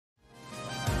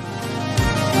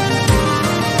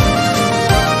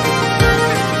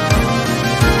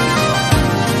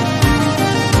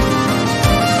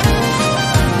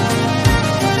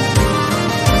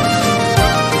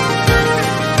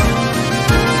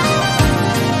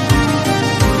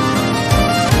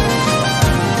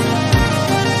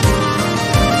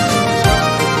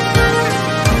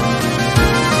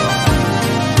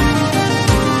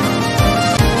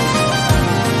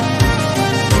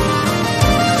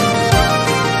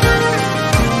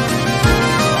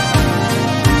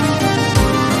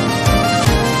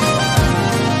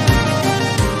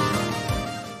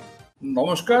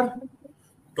নমস্কার,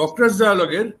 doctors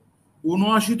ডায়ালগের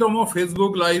 ৭৯তম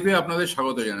Facebook লাইভে আপনাদের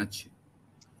স্বাগত জানাচ্ছি।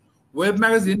 ওয়েব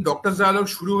ম্যাগাজিন ডক্টরস ডায়ালগ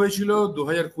শুরু হয়েছিল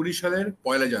 2020 সালের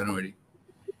 1 জানুয়ারি।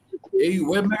 এই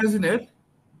ওয়েব ম্যাগাজিনের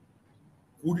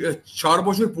 4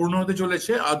 বছর পূর্ণ হতে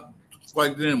চলেছে আর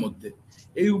কয়েকদিনের মধ্যে।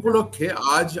 এই উপলক্ষে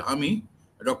আজ আমি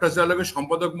ডক্টরস ডায়ালগের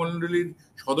সম্পাদক মণ্ডলীর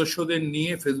সদস্যদের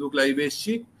নিয়ে ফেসবুক লাইভে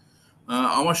এসেছি।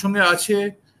 আমার সঙ্গে আছে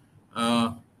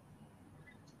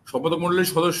সম্পাদক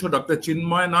মণ্ডলীর সদস্য ডক্টর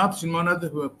চিন্ময়নাথ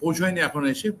পৌঁছায়নি, এখন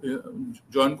এসে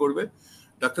জয়েন করবে।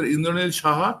 ডাক্তার ইন্দ্রনীল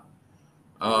সাহা,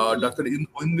 ডাক্তার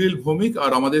ঐন্দ্রিল ভৌমিক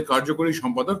আর আমাদের কার্যকরী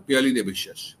সম্পাদক পিয়ালি দে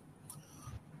বিশ্বাস।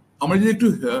 আমরা যদি একটু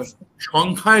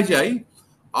সংখ্যায় যাই,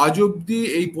 আজ অব্দি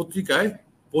এই পত্রিকায়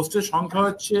পোস্টের সংখ্যা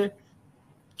হচ্ছে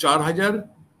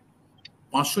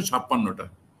 ৪,৫৫৬টা।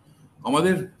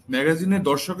 আমাদের ম্যাগাজিনের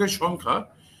দর্শকের সংখ্যা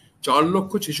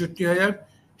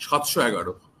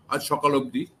 ৪,৬৬,৭১১ আজ সকাল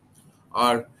অবধি।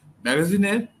 আর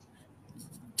ম্যাগাজিনে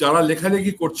যারা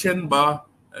লেখালেখি করছেন বা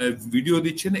ভিডিও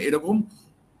দিচ্ছেন, এরকম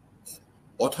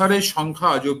অথারের সংখ্যা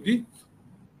আজ অব্দি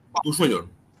 200 জন।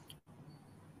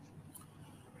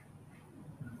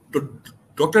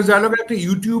 ডক্টর ডায়ালগের একটা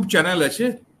ইউটিউব চ্যানেল আছে,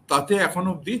 তাতে এখন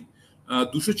অব্দি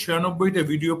 296টা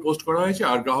ভিডিও পোস্ট করা হয়েছে।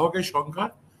 আর গ্রাহকের সংখ্যা,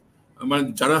 মানে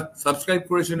যারা সাবস্ক্রাইব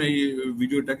করেছেন এই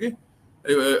ভিডিওটাকে,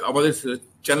 আমাদের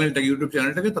চ্যানেলটাকে, ইউটিউব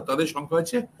চ্যানেলটাকে, তাদের সংখ্যা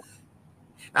হচ্ছে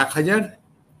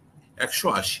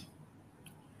 1180।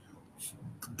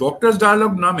 ডক্টরস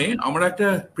ডায়ালগ নামে আমরা একটা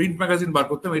প্রিন্ট ম্যাগাজিন বার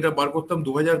করতাম। এটা বার করতাম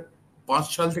 2005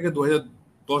 সাল থেকে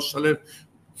 2010 সালের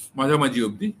মাঝামাঝি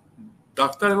অবধি।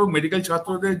 ডাক্তার এবং মেডিকেল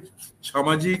ছাত্রদের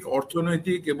সামাজিক,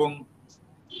 অর্থনৈতিক,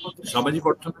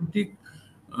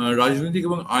 রাজনৈতিক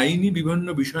এবং আইনি বিভিন্ন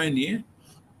বিষয় নিয়ে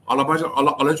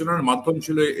আলোচনার মাধ্যম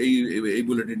ছিল এই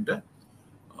বুলেটিনটা।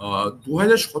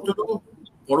 2017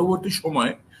 পরবর্তী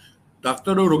সময়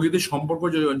ডাক্তার ও রোগীদের সম্পর্ক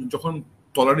যখন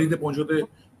তলানিতে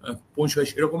পৌঁছায়,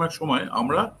 সেরকম এক সময়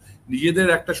আমরা নিজেদের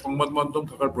একটা সংবাদ মাধ্যম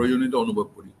থাকার প্রয়োজনীয়তা অনুভব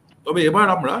করি। তবে এবার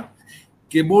আমরা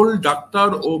কেবল ডাক্তার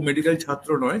ও মেডিকেল ছাত্র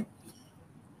নয়,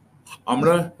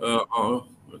 আমরা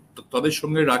তাদের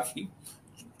সঙ্গে রাখি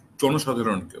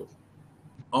জনসাধারণকেও।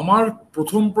 আমার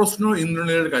প্রথম প্রশ্ন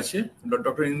ইন্দ্রনীলের কাছে,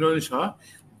 ডক্টর ইন্দ্রনীল সাহা।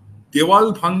 দেওয়াল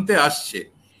ভাঙতে আসছে,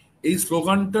 এই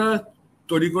স্লোগানটা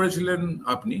তৈরি করেছিলেন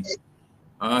আপনি।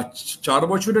 4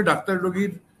 বছরে ডাক্তার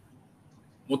রোগীর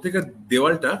মধ্যেকার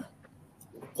দেওয়ালটা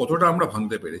কতটা আমরা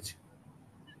ভাঙতে পেরেছি?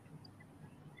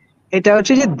 এটা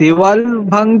হচ্ছে যে দেওয়াল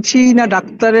ভাঙছি না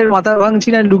ডাক্তারের মাথা ভাঙছি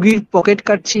না রুগীর পকেট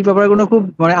কাটছি, ব্যাপারগুলো খুব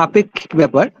আপেক্ষিক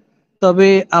ব্যাপার। তবে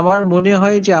আমার মনে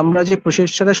হয় যে আমরা যে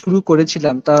প্রচেষ্টাটা শুরু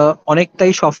করেছিলাম তা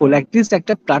অনেকটাই সফল। অ্যাটলিস্ট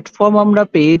একটা প্ল্যাটফর্ম আমরা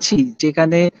পেয়েছি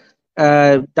যেখানে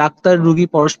ডাক্তার রুগী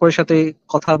পরস্পরের সাথে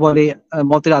কথা বলে,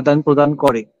 মতের আদান প্রদান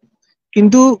করে।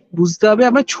 কিন্তু বুঝতে হবে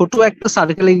আমরা ছোট একটা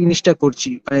সার্কেল এই জিনিসটা করছি,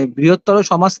 মানে বৃহত্তর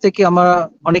সমাজ থেকে আমরা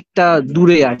অনেকটা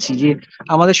দূরে আছি, যে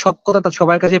আমাদের সব কথা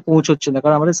সবার কাছে পৌঁছচ্ছে না,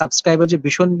 কারণ আমাদের সাবস্ক্রাইবার যে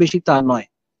ভীষণ বেশি তা নয়।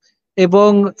 এবং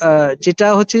যেটা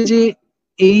হচ্ছে যে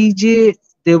এই যে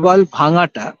দেওয়াল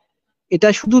ভাঙাটা, এটা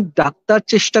শুধু ডাক্তার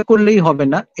চেষ্টা করলেই হবে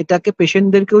না, এটাকে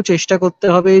পেশেন্টদেরকেও চেষ্টা করতে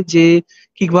হবে যে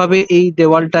কিভাবে এই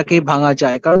দেওয়ালটাকে ভাঙা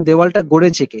যায়। কারণ দেওয়ালটা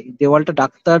গড়েছে কে? দেওয়ালটা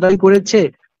ডাক্তাররাই করেছে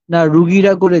না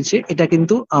রুগীরা করেছে, এটা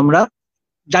কিন্তু আমরা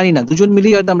জানি না। দুজন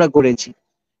মিলেই হয়তো আমরা করেছি।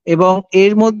 এবং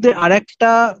এর মধ্যে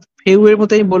আরেকটা ফেউয়ের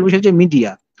মতো আমি বলবো, সেটা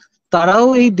মিডিয়া। তারাও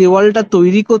এই দেওয়ালটা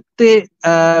তৈরি করতে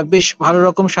বেশ ভালো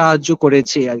রকম সাহায্য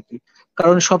করেছে আর কি।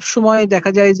 কারণ সবসময়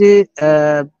দেখা যায় যে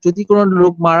যদি কোনো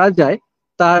লোক মারা যায়,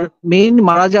 তার মেইন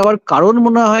মারা যাওয়ার কারণ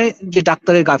মনে হয় যে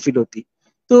ডাক্তারের গাফিলতি।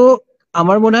 তো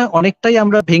আমার মনে হয় অনেকটাই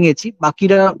আমরা ভেঙেছি,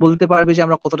 বাকিরা বলতে পারবে যে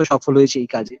আমরা কতটা সফল হয়েছি এই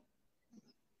কাজে।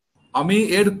 আমি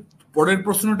এর পরের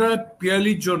প্রশ্নটা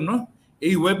পিয়ালির জন্য।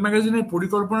 এই ওয়েব ম্যাগাজিনের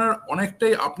পরিকল্পনার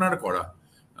অনেকটাই আপনার করা।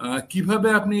 কিভাবে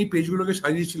আপনি এই পেজগুলোকে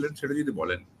সাজিয়েছিলেন সেটা যদি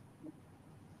বলেন।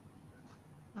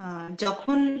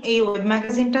 যখন এই ওয়েব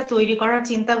ম্যাগাজিনটা তৈরি করার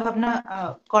চিন্তা ভাবনা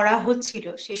করা হচ্ছিল,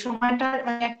 সেই সময়টা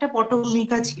মানে একটা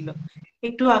পটভূমিকা ছিল।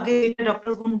 একটু আগে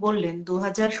ডক্টর গুণ বললেন,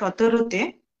 2017-তে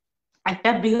একটা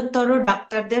বৃহত্তর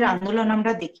ডাক্তারদের আন্দোলন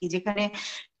আমরা দেখি, যেখানে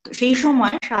সেই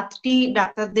সময় 7টি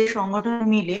ডাক্তারদের সংগঠন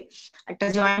মিলে একটা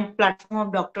জয়েন্ট প্ল্যাটফর্ম অফ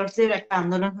ডক্টরসের একটা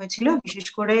আন্দোলন হয়েছিল। বিশেষ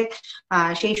করে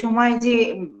সেই সময় যে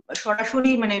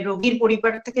সরাসরি মানে রোগীর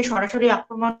পরিবার থেকে সরাসরি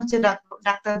আক্রমণ হচ্ছে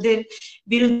ডাক্তারদের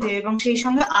বিরুদ্ধে, এবং সেই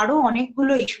সঙ্গে আরো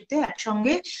অনেকগুলো ইস্যুতে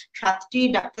একসঙ্গে 7টি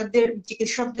ডাক্তারদের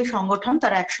চিকিৎসকদের সংগঠন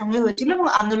তারা একসঙ্গে হয়েছিল এবং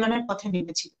আন্দোলনের পথে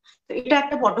নেমেছিল। তো এটা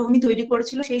একটা পটভূমি তৈরি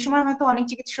করেছিল। সেই সময় হয়তো অনেক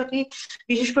চিকিৎসকই,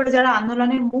 বিশেষ করে যারা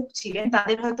আন্দোলনের মুখ ছিলেন,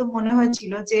 তাদের হয়তো মনে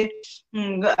হয়েছিল যে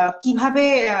কিভাবে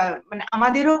মানে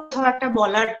আমাদেরও কোথাও একটা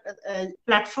বলার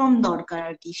প্ল্যাটফর্ম দরকার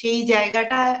আর কি, সেই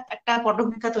জায়গাটা একটা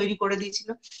পটভূমিকা তৈরি করে দিয়েছিল।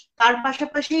 তার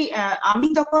পাশাপাশি আমি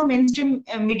তখন মেইন স্ট্রিম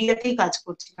মিডিয়াতেই কাজ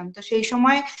করছিলাম, তো সেই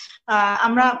সময়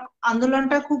আমরা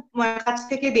আন্দোলনটা খুব কাছ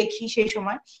থেকে দেখি সেই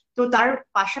সময়। তো তার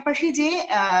পাশাপাশি যে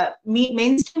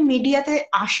মেইন স্ট্রিম মিডিয়াতে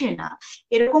আসে না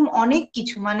এরকম অনেক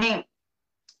কিছু, মানে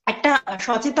একটা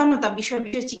সচেতনতা বিষয়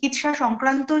চিকিৎসা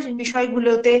সংক্রান্ত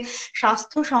বিষয়গুলোতে,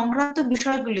 স্বাস্থ্য সংক্রান্ত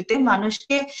বিষয়গুলোতে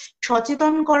মানুষকে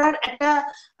সচেতন করার একটা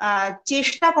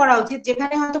চেষ্টা করা উচিত,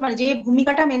 যেখানে হয়তো মানে যে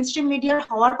ভূমিকাটা মেইনস্ট্রিম মিডিয়ার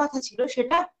হওয়ার কথা ছিল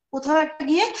সেটা কোথাও একটা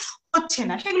গিয়ে হচ্ছে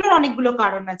না। সেগুলোর অনেকগুলো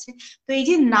কারণ আছে। তো এই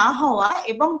যে না হওয়া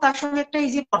এবং তার সঙ্গে একটা এই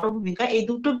যে পটভূমিকা, এই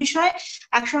দুটো বিষয়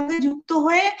একসঙ্গে যুক্ত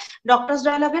হয়ে ডক্টরস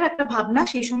ডায়ালগের একটা ভাবনা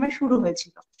সেই সময় শুরু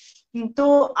হয়েছিল। তো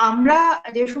আমরা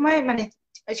যে সময় মানে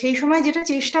সেই সময় যেটা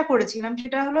চেষ্টা করেছিলাম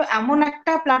সেটা হলো এমন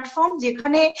একটা প্ল্যাটফর্ম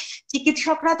যেখানে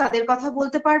চিকিৎসকরা তাদের কথা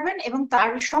বলতে পারবেন এবং তার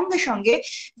সঙ্গে সঙ্গে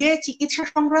যে চিকিৎসা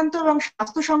সংক্রান্ত এবং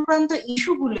স্বাস্থ্য সংক্রান্ত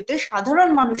ইস্যুগুলোতে সাধারণ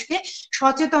মানুষকে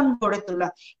সচেতন করে তোলা,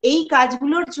 এই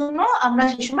কাজগুলোর জন্য আমরা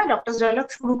সেই সময় ডক্টরস ডায়ালগ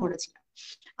শুরু করেছিলাম।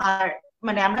 আর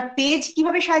মানে আমরা পেজ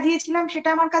কিভাবে সাজিয়েছিলাম সেটা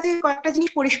আমার কাছে কয়েকটা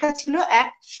জিনিস পরিষ্কার ছিল। এক,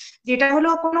 যেটা হলো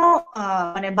কোনো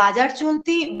মানে বাজার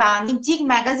চলতি বাণিজ্যিক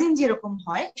ম্যাগাজিন যেরকম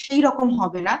হয় সেই রকম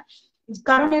হবে না,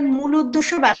 কারণ এর মূল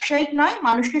উদ্দেশ্য ব্যবসায়িক নয়,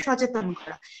 মানুষকে সচেতন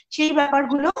করা। সেই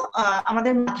ব্যাপারগুলো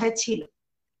আমাদের মাথায় ছিল।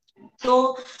 তো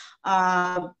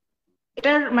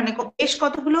এটার মানে বেশ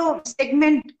কতগুলো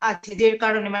সেগমেন্ট আছে, যে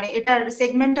কারণে মানে এটার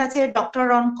সেগমেন্ট আছে ডক্টর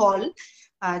অন কল,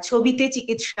 ছবিতে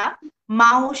চিকিৎসা,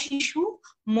 মা ও শিশু,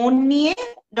 মন নিয়ে,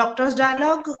 ডক্টরস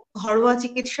ডায়ালগ, ঘরোয়া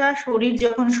চিকিৎসা, শরীর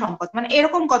যখন সম্পদ, মানে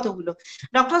এরকম কতগুলো।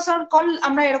 ডক্টরস অন কল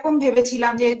আমরা এরকম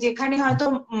ভেবেছিলাম যে যেখানে হয়তো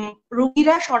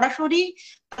রোগীরা সরাসরি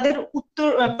তাদের উত্তর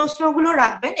প্রশ্নগুলো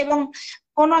রাখবেন এবং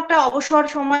কোনো একটা অবসর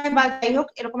সময় বা যাই হোক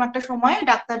এরকম একটা সময়ে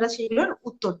ডাক্তাররা সেগুলোর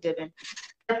উত্তর দেবেন।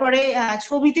 তারপরে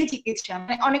ছবিতে চিকিৎসা,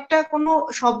 মানে অনেকটা কোনো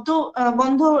শব্দ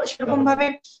বন্ধ সেরকম ভাবে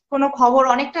কোনো খবর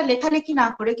অনেকটা লেখালেখি না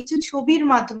করে কিছু ছবির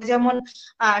মাধ্যমে, যেমন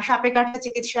সাপে কাটা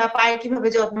চিকিৎসা, পায়ের কিভাবে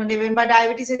যত্ন নেবেন বা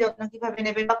ডায়াবেটিসের যত্ন কিভাবে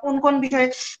নেবেন বা কোন কোন বিষয়ে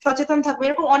সচেতন থাকবে,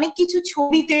 এরকম অনেক কিছু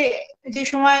ছবিতে। যে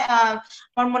সময়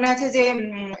আমার মনে আছে যে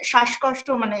শ্বাসকষ্ট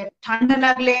মানে ঠান্ডা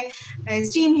লাগলে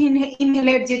স্টিম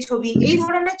ইনহেলের যে ছবি, এই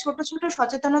ধরনের ছোট ছোট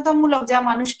সচেতনতামূলক যা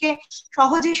মানুষকে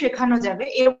সহজে শেখানো যাবে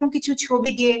এরকম কিছু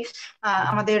ছবি দিয়ে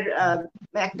আমাদের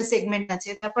একটা সেগমেন্ট আছে।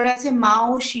 তারপরে আছে মা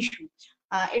ও শিশু,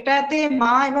 এটাতে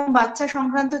মা এবং বাচ্চা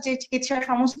সংক্রান্ত যে চিকিৎসার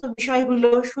সমস্ত বিষয়গুলো,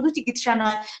 শুধু চিকিৎসা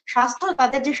নয়, স্বাস্থ্য,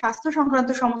 তাদের যে স্বাস্থ্য সংক্রান্ত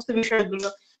সমস্ত বিষয়গুলো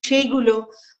সেইগুলো।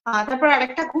 তারপর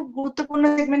আরেকটা খুব গুরুত্বপূর্ণ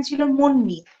সেগমেন্ট ছিল মন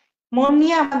নিয়ে। মন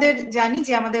নিয়ে আমাদের জানি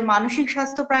যে আমাদের মানসিক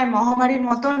স্বাস্থ্য প্রায় মহামারীর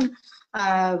মতন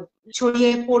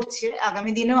ছড়িয়ে পড়ছে,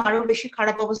 আগামী দিনেও আরো বেশি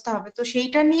খারাপ অবস্থা হবে। তো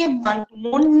সেইটা নিয়ে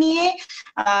মন নিয়ে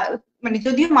মানে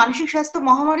যদিও মানসিক স্বাস্থ্য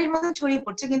মহামারীর মতো ছড়িয়ে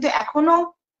পড়ছে, কিন্তু এখনো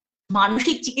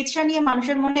মানসিক চিকিৎসা নিয়ে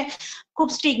মানুষের মনে খুব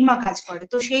স্টিগমা কাজ করে।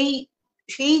 তো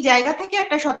সেই জায়গা থেকে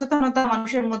একটা সচেতনতা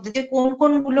মানুষের মধ্যে যে কোন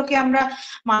কোন গুলোকে আমরা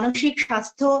মানসিক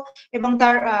স্বাস্থ্য এবং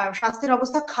তার স্বাস্থ্যের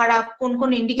অবস্থা খারাপ কোন কোন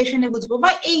ইন্ডিকেশনে বুঝবো, বা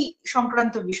এই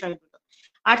সংক্রান্ত বিষয়গুলো।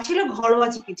 আর ছিল ঘরোয়া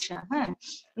চিকিৎসা। হ্যাঁ,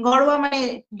 ঘরোয়া মানে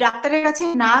ডাক্তারের কাছে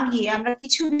না গিয়ে আমরা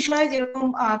কিছু বিষয়, যেরকম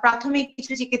প্রাথমিক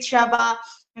কিছু চিকিৎসা বা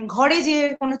ঘরে যে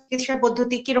কোনো চিকিৎসা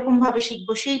পদ্ধতি কিরকম ভাবে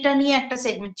শিখবো সেইটা নিয়ে একটা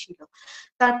সেগমেন্ট ছিল।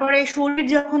 তারপরে শরীর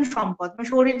যখন সম্পদ,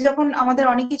 শরীর যখন আমাদের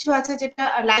অনেক কিছু আছে যেটা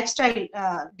লাইফস্টাইল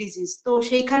ডিজিজ, তো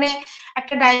সেইখানে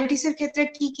একটা ডায়াবেটিসের ক্ষেত্রে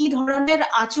কি কি ধরনের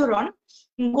আচরণ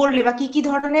করলে বা কি কি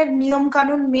ধরনের নিয়ম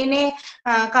কানুন মেনে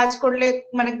কাজ করলে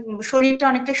মানে শরীরটা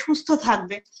অনেকটা সুস্থ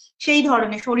থাকবে, সেই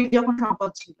ধরনের শরীর যখন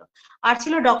সম্পদ ছিল। আর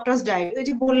ছিল ডক্টরস ডায়েরি, ওই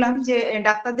যে বললাম যে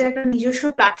ডাক্তারদের একটা নিজস্ব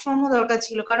প্ল্যাটফর্মও দরকার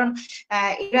ছিল, কারণ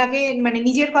এর আগে মানে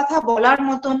নিজের কথা বলার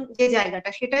মতন যে জায়গাটা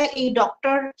সেটা এই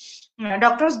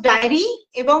ডক্টরস ডায়েরি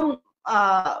এবং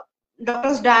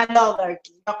ডক্টরস ডায়ালগ আর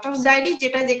কি। ডক্টরস ডায়েরি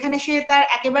যেটা যেখানে সে তার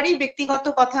একেবারেই ব্যক্তিগত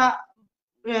কথা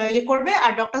ইয়ে করবে,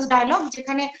 আর ডক্টরস ডায়ালগ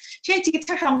যেখানে সে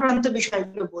চিকিৎসা সংক্রান্ত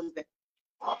বিষয়গুলো বলবে।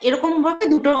 এরকম ভাবে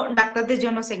দুটো ডাক্তারদের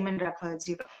জন্য সেগমেন্ট রাখা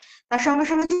হয়েছিল। তার সঙ্গে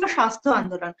সঙ্গে ছিল স্বাস্থ্য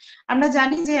আন্দোলন। আমরা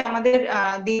জানি যে আমাদের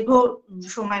দীর্ঘ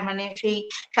সময় মানে সেই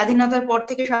স্বাধীনতার পর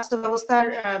থেকে স্বাস্থ্য ব্যবস্থার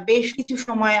বেশ কিছু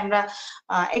সময় আমরা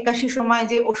 81 সময়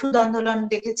যে ওষুধ আন্দোলন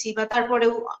দেখেছি, বা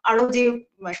তারপরেও আরো যে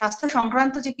স্বাস্থ্য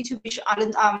সংক্রান্ত যে কিছু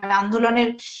আন্দোলনের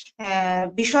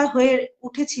বিষয় হয়ে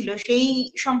উঠেছিল সেই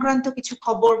সংক্রান্ত কিছু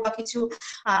খবর বা কিছু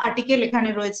আর্টিকেল এখানে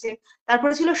রয়েছে।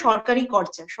 তারপরে ছিল সরকারি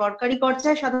খরচা। সরকারি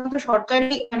খরচায় সাধারণত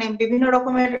সরকারি মানে বিভিন্ন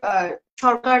রকমের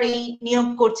সরকার এই নিয়োগ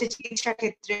করছে চিকিৎসা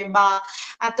ক্ষেত্রে, বা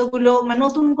এতগুলো মানে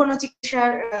নতুন কোনো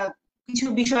চিকিৎসার কিছু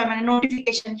বিষয় মানে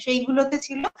নোটিফিকেশন সেইগুলোতে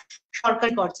ছিল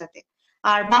সরকারি পর্যাতে।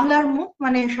 আর বাংলার মুখ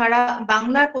মানে সারা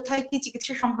বাংলার কোথায় কি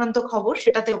চিকিৎসা সংক্রান্ত খবর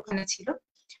সেটাতে ওখানে ছিল।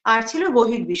 আর ছিল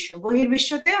বহির্বিশ্ব,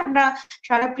 বহির্বিশ্বতে আমরা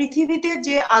সারা পৃথিবীতে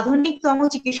যে আধুনিকতম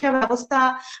চিকিৎসা ব্যবস্থা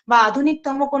বা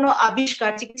আধুনিকতম কোনো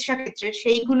আবিষ্কার চিকিৎসা ক্ষেত্রে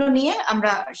সেইগুলো নিয়ে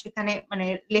আমরা সেখানে মানে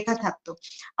লেখা থাকতো।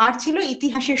 আর ছিল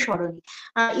ইতিহাসের সরণি।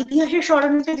 ইতিহাসের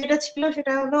সরণিতে যেটা ছিল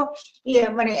সেটা হলো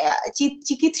মানে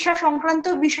চিকিৎসা সংক্রান্ত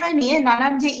বিষয় নিয়ে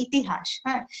নানান যে ইতিহাস,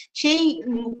 হ্যাঁ, সেই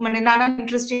মানে নানান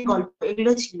ইন্টারেস্টিং গল্প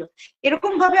এগুলো ছিল।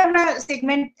 এরকম ভাবে আমরা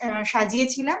সেগমেন্ট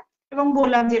সাজিয়েছিলাম এবং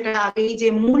বললাম যেটা আগেই যে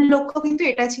মূল লক্ষ্য কিন্তু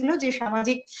এটা ছিল যে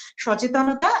সামাজিক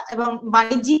সচেতনতা এবং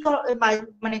বাণিজ্যিক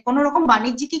মানে কোন রকম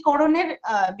বাণিজ্যিকীকরণের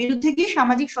বিরুদ্ধে গিয়ে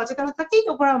সামাজিক সচেতনতাকেই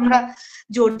ওপর আমরা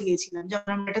জোর দিয়েছিলাম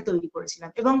যখন আমরা এটা তৈরি করেছিলাম।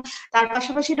 এবং তার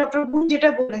পাশাপাশি ডক্টর গুণ যেটা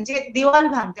বললেন যে দেওয়াল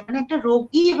ভাঙতে মানে একটা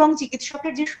রোগী এবং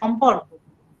চিকিৎসকের যে সম্পর্ক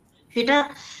সেটা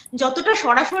যতটা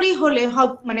সরাসরি হলে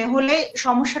মানে হলে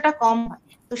সমস্যাটা কম হয়,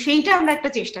 তো সেইটা আমরা একটা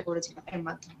চেষ্টা করেছিলাম এর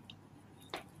মাধ্যমে।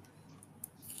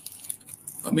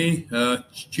 আমি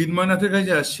চিন্ময়নাথের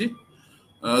কাছে আসছি।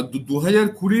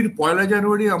 2020 পয়লা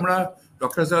জানুয়ারি আমরা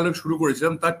ডক্টর ডায়ালগ শুরু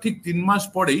করেছিলাম, তার ঠিক 3 মাস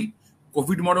পরেই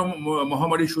কোভিড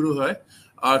মহামারী শুরু হয়,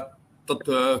 আর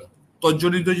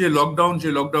তজ্জনিত যে লকডাউন,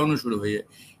 সেই লকডাউনও শুরু হয়ে যায়।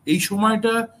 এই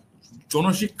সময়টা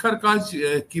জনশিক্ষার কাজ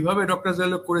কিভাবে ডক্টর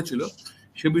ডায়ালগ করেছিল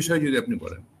সে বিষয়ে যদি আপনি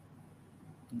বলেন।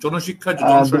 জনশিক্ষা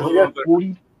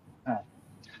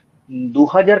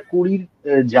 2020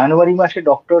 জানুয়ারি মাসে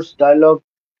ডক্টরস ডায়ালগ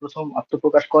প্রথম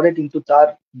আত্মপ্রকাশ করে, কিন্তু তার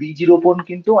বীজ রোপণ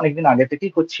কিন্তু অনেকদিন আগে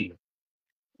থেকেই হচ্ছিল।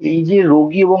 এই যে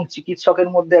রোগী এবং চিকিৎসকের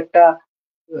মধ্যে একটা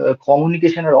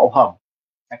কমিউনিকেশনের অভাব,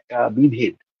 একটা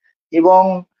বিভেদ, এবং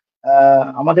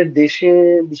আমাদের দেশে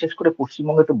বিশেষ করে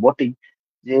পশ্চিমবঙ্গে তো বটেই,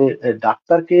 যে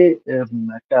ডাক্তারকে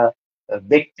একটা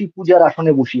ব্যক্তি পূজার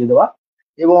আসনে বসিয়ে দেওয়া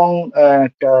এবং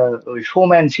একটা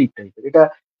শোম্যানশিপ টাইপের,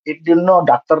 এর জন্য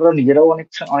ডাক্তাররা নিজেরাও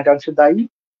অনেকাংশে দায়ী,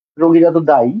 রোগীরা তো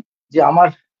দায়ী, যে আমার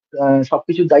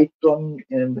সবকিছু দায়িত্ব আমি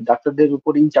ডাক্তারদের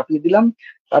উপরেই চাপিয়ে দিলাম,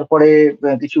 তারপরে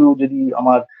কিছু যদি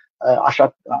আমার আশা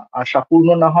আশা পূর্ণ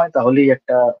না হয় তাহলেই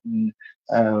একটা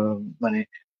মানে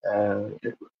আহ,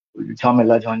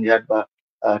 ঝামেলা ঝঞ্ঝাট বা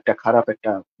একটা খারাপ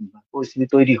একটা পরিস্থিতি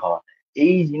তৈরি হওয়া।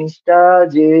 এই জিনিসটা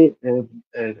যে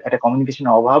একটা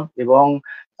কমিউনিকেশনের অভাব, এবং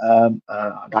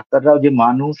ডাক্তাররাও যে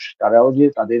মানুষ, তারাও যে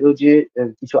তাদেরও যে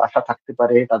কিছু আশা থাকতে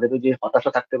পারে, তাদেরও যে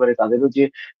হতাশা থাকতে পারে, তাদেরও যে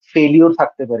ফেলিওর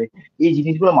থাকতে পারে, এই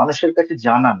জিনিসগুলো মানুষের কাছে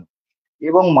জানানো,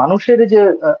 এবং মানুষের যে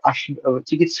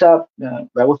চিকিৎসা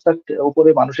ব্যবস্থার উপরে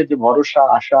মানুষের যে ভরসা,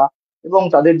 আশা এবং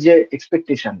তাদের যে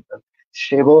এক্সপেকটেশন,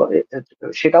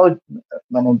 সেটাও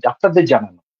মানে ডাক্তারদের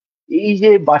জানানো। এই যে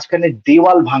মাঝখানে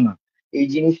দেওয়াল ভাঙা, এই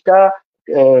জিনিসটা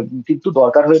কিন্তু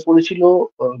দরকার হয়ে পড়েছিল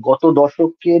গত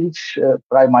দশকের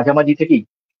প্রায় মাঝামাঝি থেকেই।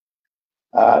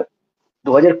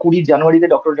 2020 জানুয়ারিতে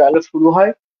ডক্টর ডায়ালগ শুরু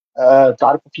হয়,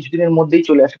 তার কিছুদিনের মধ্যেই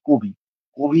চলে আসে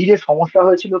কোভিডের সমস্যা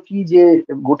হয়েছিল কি, যে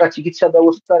গোটা চিকিৎসা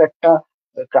ব্যবস্থার একটা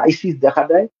ক্রাইসিস দেখা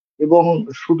দেয়, এবং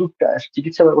শুধু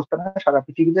চিকিৎসা ব্যবস্থা না, সারা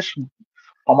পৃথিবীতে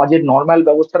সমাজের নর্মাল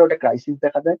ব্যবস্থারও একটা ক্রাইসিস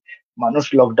দেখা দেয়। মানুষ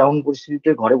লকডাউন পরিস্থিতিতে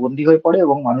ঘরে বন্দী হয়ে পড়ে,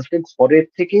 এবং মানুষকে ঘরের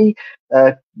থেকেই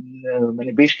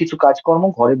মানে বেশ কিছু কাজকর্ম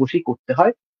ঘরে বসেই করতে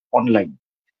হয় অনলাইন।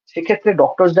 সেক্ষেত্রে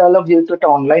ডক্টরস ডায়ালগ যেহেতু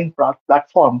একটা অনলাইন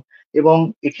প্ল্যাটফর্ম, এবং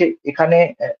এখানে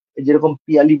যেরকম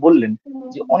পিয়ালি বললেন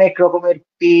যে অনেক রকমের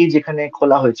পেজ এখানে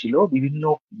খোলা হয়েছিল বিভিন্ন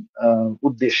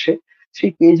উদ্দেশ্যে,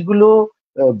 সেই পেজগুলো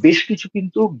বেশ কিছু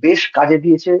কিন্তু বেশ কাজে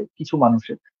দিয়েছে কিছু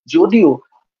মানুষের, যদিও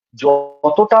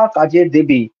যতটা কাজে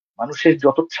দেবে, মানুষের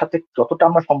যতটা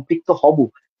আমরা সম্পৃক্ত হব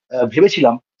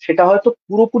ভেবেছিলাম, সেটা হয়তো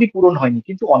পুরোপুরি পূরণ হয়নি,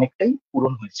 কিন্তু অনেকটাই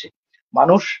পূরণ হয়েছে।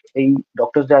 মানুষ এই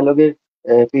ডক্টরস ডায়ালগের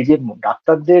পেজের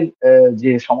ডাক্তারদের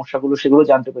যে সমস্যাগুলো সেগুলো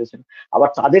জানতে পেরেছেন, আবার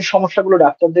তাদের সমস্যাগুলো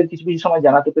ডাক্তারদের কিছু কিছু সময়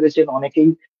জানাতে পেরেছেন,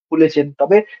 অনেকেই খুলেছেন।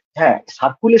 তবে হ্যাঁ,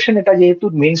 সার্কুলেশন এটা যেহেতু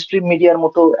মেইন স্ট্রিম মিডিয়ার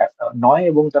মতো নয়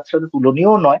এবং তার সাথে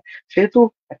তুলনীয় নয়, সেহেতু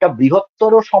একটা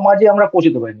বৃহত্তর সমাজে আমরা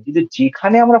পৌঁছতে পারিনি, কিন্তু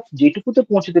যেখানে আমরা যেটুকুতে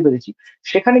পৌঁছতে পেরেছি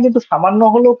সেখানে কিন্তু সামান্য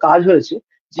হলেও কাজ হয়েছে,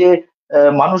 যে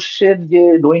মানুষের যে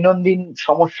দৈনন্দিন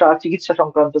সমস্যা, চিকিৎসা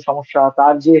সংক্রান্ত সমস্যা,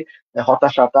 তার যে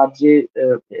হতাশা, তার যে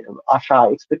আশা,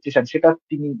 এক্সপেকটেশন, সেটা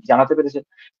তিনি জানাতে পেরেছেন।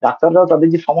 ডাক্তাররাও তাদের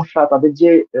যে সমস্যা, তাদের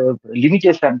যে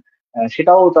লিমিটেশন,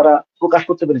 সেটাও তারা প্রকাশ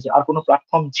করতে পেরেছে, আর কোনো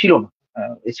প্ল্যাটফর্ম ছিল না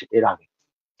এর আগে।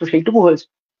 তো সেইটুকু হয়েছে,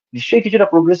 নিশ্চয়ই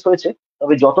কিছুটা প্রোগ্রেস হয়েছে,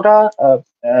 তবে যতটা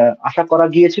আশা করা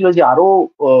গিয়েছিল যে আরো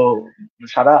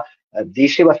সারা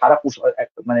দেশে বা সারা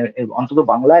মানে অন্তত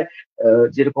বাংলায়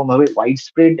যেরকম ভাবে ওয়াইড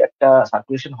স্প্রেড একটা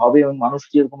সার্কুলেশন হবে এবং মানুষ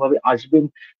যেরকম ভাবে আসবেন,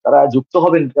 তারা যুক্ত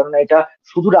হবেন, কারণ এটা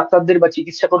শুধু ডাক্তারদের বা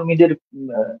চিকিৎসা কর্মীদের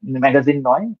ম্যাগাজিন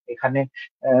নয়, এখানে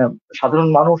সাধারণ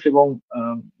মানুষ এবং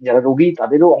যারা রোগী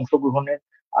তাদেরও অংশগ্রহণের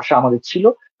আশা আমাদের ছিল।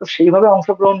 তো সেইভাবে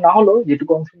অংশগ্রহণ না হলেও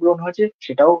যেটুকু অংশগ্রহণ হয়েছে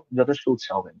সেটাও যথেষ্ট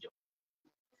উৎসাহব্যঞ্জক।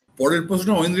 পরের প্রশ্ন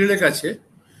ঐন্দ্রিলের কাছে।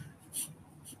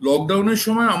 লকডাউনের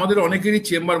সময় আমাদের অনেকেরই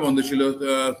চেম্বার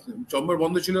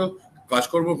বন্ধ ছিল,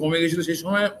 কাজকর্ম কমে গেছিল। সেই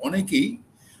সময় অনেকেই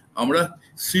আমরা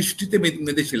সৃষ্টিতে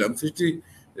মেতেছিলাম। সৃষ্টি,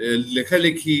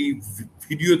 লেখালেখি,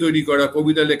 ভিডিও তৈরি করা,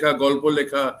 কবিতা লেখা, গল্প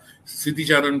লেখা,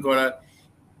 স্মৃতিচারণ করা।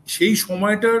 সেই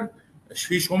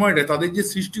সময়টা তাদের যে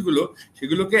সৃষ্টিগুলো,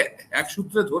 সেগুলোকে এক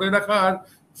সূত্রে ধরে রাখা আর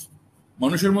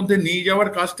মানুষের মধ্যে নিয়ে যাওয়ার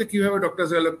কাজটা কিভাবে ডক্টর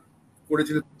জালাল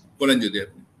করেছিলেন বলেন যদি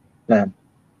আপনি। হ্যাঁ,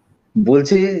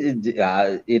 বলছি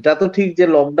এটা তো ঠিক যে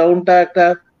লকডাউনটা একটা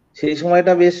সেই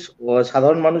সময়টা বেশ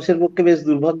সাধারণ মানুষের পক্ষে বেশ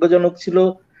দুর্ভাগ্যজনক ছিল।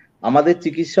 আমাদের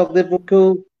চিকিৎসকদের পক্ষেও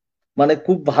মানে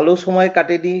খুব ভালো সময়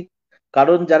কাটেনি,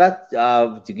 কারণ যারা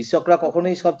চিকিৎসকরা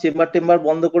কখনোই সব চেম্বার টেম্বার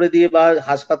বন্ধ করে দিয়ে বা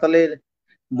হাসপাতালে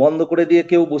বন্ধ করে দিয়ে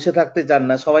কেউ বসে থাকতে চান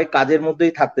না, সবাই কাজের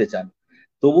মধ্যেই থাকতে চান।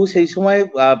 তবু সেই সময়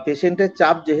পেশেন্টের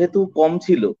চাপ যেহেতু কম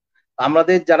ছিল,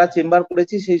 আমাদের যারা চেম্বার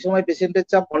করেছি সেই সময় পেশেন্টের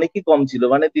চাপ অনেকই কম ছিল।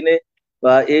 মানে দিনে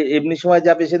এমনি সময়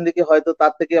যা পেশেন্ট দেখি হয়তো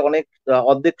তার থেকে অনেক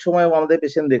অর্ধেক সময় আমাদের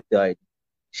পেশেন্ট দেখতে হয়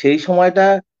সেই সময়টা।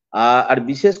 আর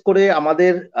বিশেষ করে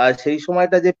আমাদের সেই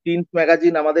সময়টা যে প্রিন্ট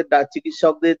ম্যাগাজিন আমাদের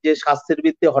চিকিৎসকদের যে স্বাস্থ্যের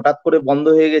ভিত্তি হঠাৎ করে বন্ধ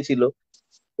হয়ে গেছিল,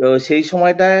 তো সেই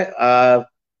সময়টায়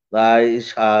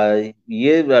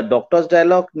ইয়ে ডক্টরস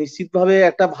ডায়ালগ নিশ্চিতভাবে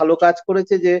একটা ভালো কাজ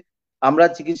করেছে যে আমরা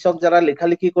চিকিৎসক যারা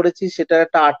লেখালেখি করেছি সেটা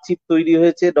একটা আর্চিভ তৈরি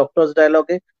হয়েছে ডক্টরস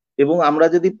ডায়ালগে। এবং আমরা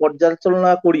যদি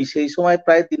পর্যালোচনা করি সেই সময়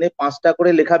প্রায় দিনে 5টা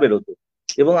করে লেখা বেরোতো,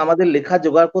 এবং আমাদের লেখা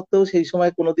জোগাড় করতেও সেই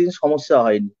সময় কোনোদিন সমস্যা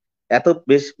হয়নি। এত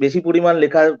বেশি পরিমাণ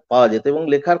লেখা পাওয়া যেত এবং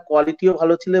লেখার কোয়ালিটিও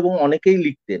ভালো ছিল এবং অনেকেই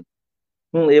লিখতেন।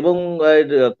 এবং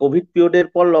কোভিড পিরিয়ডের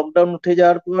পর লকডাউন উঠে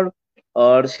যাওয়ার পর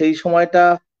আর সেই সময়টা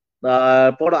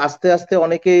পর আস্তে আস্তে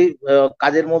অনেকেই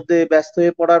কাজের মধ্যে ব্যস্ত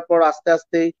হয়ে পড়ার পর আস্তে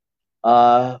আস্তে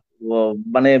আহ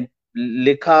মানে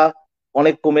লেখা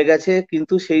অনেক কমে গেছে।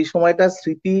 কিন্তু সেই সময়টা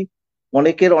স্মৃতি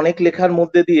অনেকের অনেক লেখার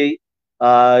মধ্যে দিয়েই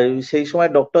আহ সেই সময়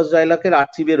ডক্টর জাইলাকের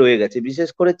আর্চিভে রয়ে গেছে। বিশেষ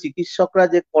করে চিকিৎসকরা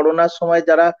যে করোনার সময়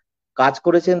যারা কাজ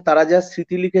করেছেন তারা যা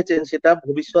স্মৃতি লিখেছেন সেটা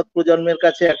ভবিষ্যৎ প্রজন্মের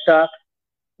কাছে একটা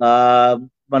আহ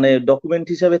মানে ডকুমেন্ট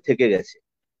হিসাবে থেকে গেছে,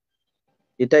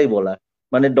 এটাই বলা।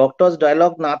 মানে ডক্টরস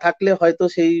ডায়ালগ না থাকলে হয়তো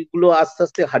সেইগুলো আস্তে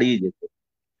আস্তে হারিয়ে যেত।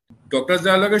 ডক্টর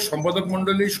ডায়ালগের সম্পাদক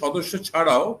মন্ডলীর সদস্য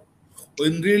ছাড়াও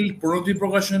ঐন্দ্রিল প্রণতি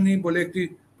প্রকাশনী বলে একটি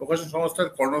প্রকাশন সংস্থার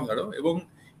কর্ণধারও, এবং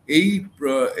এই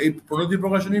এই প্রণতি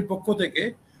প্রকাশনীর পক্ষ থেকে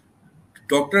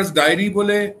ডক্টরস ডায়েরি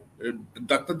বলে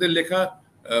ডাক্তারদের লেখা,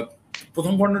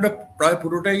 প্রথম খণ্ডটা প্রায়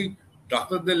পুরোটাই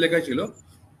ডাক্তারদের লেখা ছিল।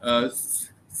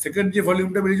 সেকেন্ড যে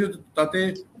ভলিউমটা বেরিয়েছে তাতে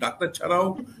ডাক্তার ছাড়াও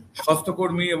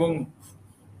স্বাস্থ্যকর্মী এবং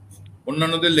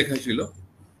অন্যান্যদের লেখা ছিল।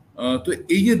 তো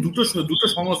এই যে দুটো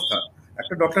সংস্থা,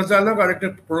 একটা ডক্টর ডায়ালগ আর একটা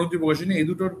প্রণতি প্রকাশনী, এই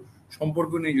দুটোর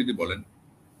সম্পর্ক নিয়ে যদি বলেন।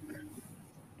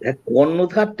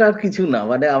 কর্ণধারটা আর কিছু না,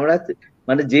 মানে আমরা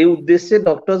মানে যে উদ্দেশ্যে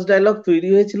ডক্টরস ডায়ালগ তৈরি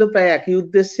হয়েছিল প্রায় একই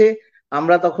উদ্দেশ্যে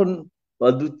আমরা তখন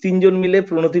 2-3 জন মিলে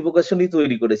প্রণতি প্রকাশনী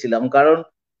তৈরি করেছিলাম। কারণ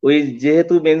ওই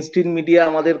যেহেতু মেন স্ট্রিম মিডিয়া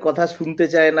আমাদের কথা শুনতে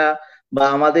চায় না বা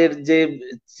আমাদের যে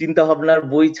চিন্তা ভাবনার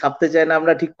বই ছাপতে চায় না,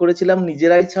 আমরা ঠিক করেছিলাম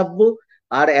নিজেরাই ছাপবো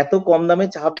আর এত কম দামে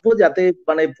ছাপবো যাতে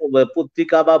মানে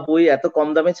পত্রিকা বা বই এত কম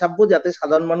দামে ছাপবো যাতে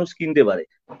সাধারণ মানুষ কিনতে পারে।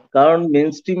 কারণ মেন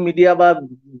স্ট্রিম মিডিয়া বা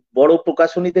বড়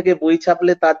প্রকাশনী থেকে বই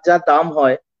ছাপলে তার যা দাম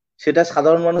হয় সেটা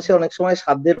সাধারণ মানুষের অনেক সময়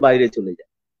সাধ্যের বাইরে চলে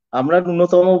যায়। আমরা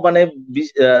ন্যূনতম মানে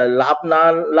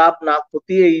লাভ না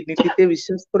ক্ষতি এই নীতিতে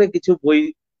বিশ্বাস করে কিছু বই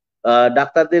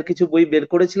ডাক্তারদের কিছু বই বের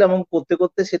করেছিলাম এবং করতে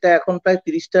করতে সেটা এখন প্রায়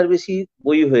 30টার বেশি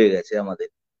বই হয়ে গেছে আমাদের।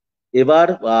 এবার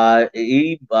এই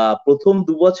প্রথম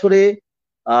 2 বছরে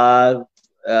আহ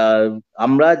আহ,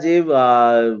 আমরা যে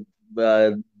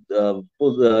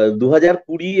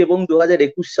 2020 এবং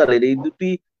 2021 সালের এই দুটি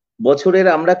বছরের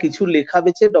আমরা কিছু লেখা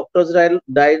বেছে ডক্টরস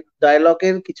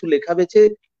ডায়ালগের কিছু লেখা বেছে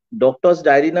ডক্টরস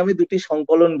ডায়েরি নামে দুটি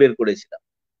সংকলন বের করেছিলাম।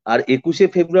 আর 21শে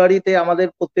ফেব্রুয়ারিতে আমাদের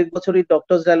প্রত্যেক বছরই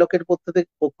ডক্টরস ডায়ালগের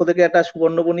পক্ষ থেকে একটা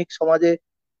সুবর্ণবণিক সমাজে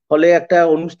হলে একটা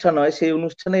অনুষ্ঠান হয়, সেই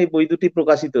অনুষ্ঠানে এই বই দুটি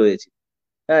প্রকাশিত হয়েছে।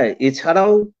 হ্যাঁ,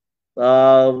 এছাড়াও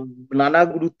আহ নানা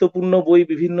গুরুত্বপূর্ণ বই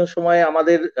বিভিন্ন সময়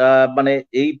আমাদের মানে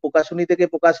এই প্রকাশনী থেকে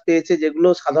প্রকাশ পেয়েছে যেগুলো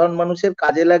সাধারণ মানুষের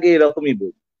কাজে লাগে এরকমই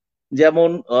বই। যেমন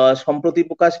সম্প্রতি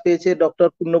প্রকাশ পেয়েছে ডক্টর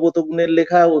পূর্ণব্রত গুণের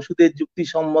লেখা ওষুধের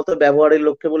যুক্তিসম্মত ব্যবহারের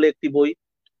লক্ষ্যে বলে একটি বই।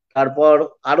 তারপর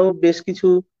আরো বেশ কিছু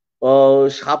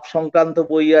সাপ সংক্রান্ত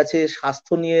বই আছে,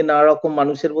 স্বাস্থ্য নিয়ে নানা রকম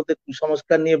মানুষের মধ্যে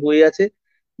কুসংস্কার নিয়ে বই আছে।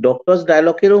 ডক্টরস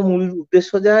ডায়ালগেরও মূল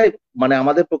উদ্দেশ্য যায় মানে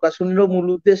আমাদের প্রকাশনীরও মূল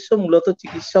উদ্দেশ্য মূলত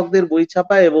চিকিৎসকদের বই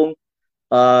ছাপা এবং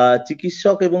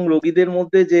চিকিৎসক এবং রোগীদের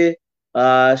মধ্যে যে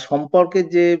সম্পর্কের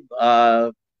যে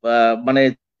মানে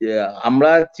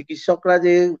আমরা চিকিৎসকরা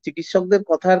যে চিকিৎসকদের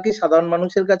কথা আর কি সাধারণ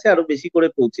মানুষের কাছে আরো বেশি করে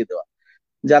পৌঁছে দেওয়া।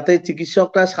 যাতে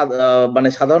চিকিৎসকরা মানে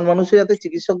সাধারণ মানুষও যাতে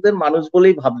চিকিৎসকদের মানুষ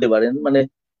বলেই ভাবতে পারেন, মানে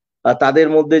তাদের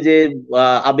মধ্যে যে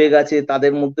আবেগ আছে,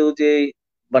 তাদের মধ্যেও যে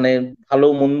মানে ভালো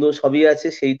মন্দ সবই আছে,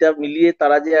 সেইটা মিলিয়ে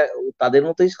তারা যে তাদের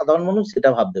মতোই সাধারণ মানুষ সেটা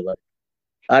ভাবতে পারে।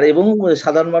 আর এবং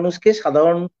সাধারণ মানুষকে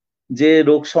সাধারণ যে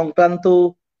রোগ সংক্রান্ত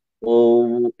ও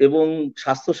এবং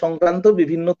স্বাস্থ্য সংক্রান্ত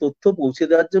বিভিন্ন তথ্য পৌঁছে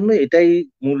দেওয়ার জন্য এটাই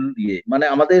মূল মানে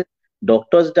আমাদের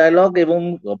ডক্টরস ডায়ালগ এবং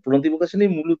প্রণতি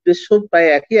প্রকাশনীর মূল উদ্দেশ্য প্রায়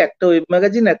একই, একটা ওয়েব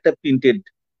ম্যাগাজিন, একটা প্রিন্টেড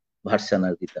ভার্সন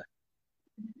আর কি।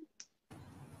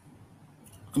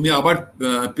 আমি আবার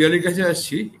পিয়ালির কাছে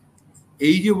আসছি।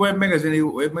 এই যে ওয়েব ম্যাগাজিন, এই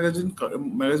ওয়েব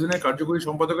ম্যাগাজিনের কার্যকরী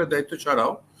সম্পাদকের দায়িত্ব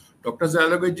ছাড়াও ডক্টরস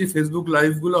ডায়ালগের যে ফেসবুক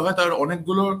লাইভ গুলো হয় তার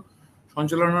অনেকগুলো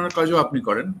সঞ্চালনার কাজও আপনি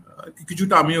করেন,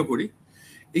 কিছুটা আমিও করি।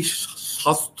 এই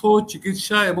স্বাস্থ্য,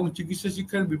 চিকিৎসা এবং চিকিৎসা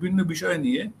শিক্ষার বিভিন্ন বিষয়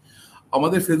নিয়ে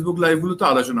আমাদের ফেসবুক লাইভগুলোতে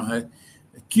আলোচনা হয়।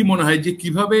 কি মনে হয় যে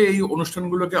কিভাবে এই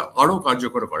অনুষ্ঠানগুলোকে আরো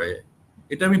কার্যকর করা যায়?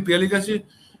 এটা আমি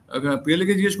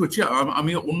পিয়ালিকে জিজ্ঞেস করছি।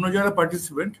 আমি অন্য যারা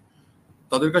পার্টিসিপেন্ট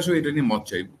তাদের কাছেও এটা নিয়ে মত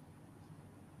চাইব।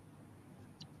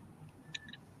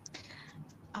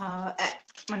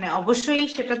 মানে অবশ্যই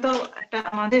সেটা তো একটা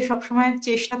আমাদের সবসময়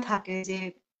চেষ্টা থাকে যে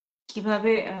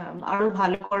কিভাবে আরো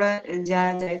ভালো করা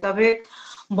যায়। তবে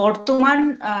বর্তমান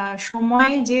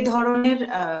সময়ে যে ধরনের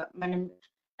মানে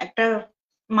একটা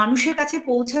মানুষের কাছে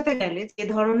পৌঁছাতে গেলে যে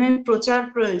ধরনের প্রচার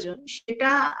প্রয়োজন, সেটা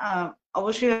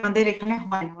অবশ্যই আমাদের এখানে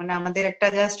হয় না। মানে আমাদের একটা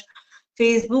জাস্ট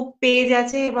ফেসবুক পেজ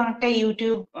আছে এবং একটা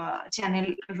ইউটিউব চ্যানেল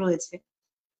রয়েছে।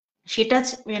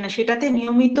 সেটাতে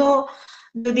নিয়মিত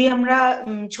যদি আমরা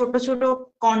ছোট ছোট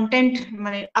কন্টেন্ট,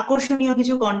 মানে আকর্ষণীয়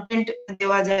কিছু কন্টেন্ট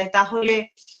দেওয়া যায়, তাহলে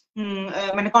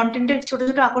মানে কন্টেন্টের ছোট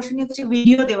ছোট আকর্ষণীয় কিছু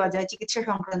ভিডিও দেওয়া যায় চিকিৎসা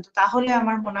সংক্রান্ত, তাহলে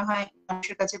আমার মনে হয়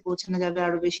মানুষের কাছে পৌঁছানো যাবে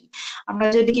আরো বেশি। আমরা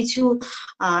যদি কিছু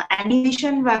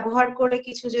অ্যানিমেশন ব্যবহার করে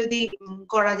কিছু যদি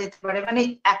করা যেতে পারে, মানে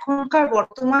এখনকার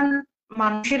বর্তমান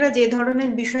মানুষেরা যে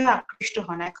ধরনের বিষয়ে আকৃষ্ট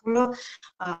হন, এখনো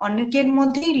অনেকের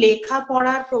মধ্যেই লেখা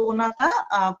পড়ার প্রবণতা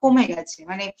কমে গেছে।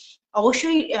 মানে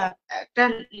অবশ্যই একটা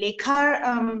লেখার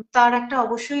তার একটা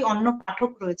অবশ্যই অন্য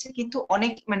পাঠক রয়েছে, কিন্তু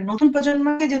অনেক মানে নতুন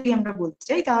প্রজন্মকে যদি আমরা বলতে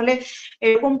চাই, তাহলে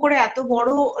এরকম করে এত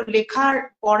বড় লেখার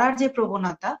পড়ার যে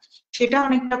প্রবণতা, সেটা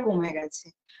অনেকটা কমে গেছে।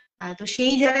 তো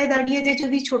সেই জায়গায় দাঁড়িয়ে যে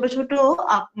যদি ছোট ছোট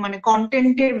মানে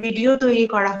কন্টেন্টের ভিডিও তৈরি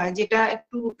করা হয় যেটা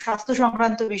একটু স্বাস্থ্য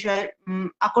সংক্রান্ত বিষয়ে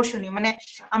আকর্ষণীয়, মানে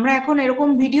আমরা এখন এরকম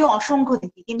ভিডিও অসংখ্য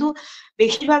দেখি, কিন্তু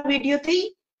বেশিরভাগ ভিডিওতেই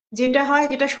যেটা হয়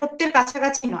যেটা সত্যের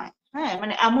কাছাকাছি নয়। হ্যাঁ,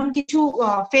 মানে এমন কিছু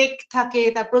ফেক থাকে,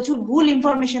 তার প্রচুর ভুল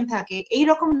ইনফরমেশন থাকে।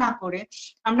 এইরকম না করে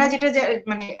আমরা যেটা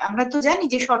মানে আমরা তো জানি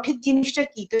যে সঠিক জিনিসটা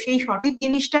কি, তো সেই সঠিক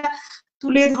জিনিসটা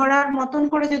তুলে ধরার মতন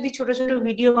করে যদি ছোট ছোট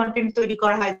ভিডিও কন্টেন্ট তৈরি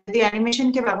করা হয়, যদি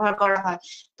অ্যানিমেশনকে ব্যবহার করা হয়,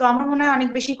 তো আমার মনে হয় অনেক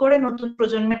বেশি করে নতুন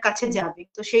প্রজন্মের কাছে যাবে,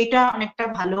 তো সেইটা অনেকটা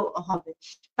ভালো হবে।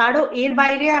 তারও এর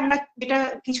বাইরে আমরা যেটা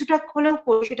কিছুটা হলেও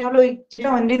করি, সেটা হলো যেটা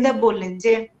অনিন্দ্যা বললেন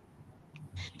যে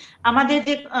আমাদের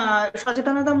যে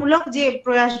সচেতনতামূলক যে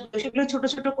প্রয়াস, সেগুলো ছোট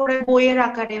ছোট করে বইয়ের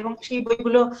আকারে, এবং সেই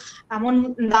বইগুলো এমন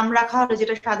দাম রাখা হলো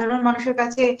যেটা সাধারণ মানুষের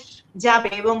কাছে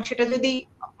যাবে। এবং সেটা যদি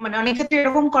মানে অনেক ক্ষেত্রে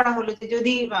এরকম করা হলো যে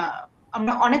যদি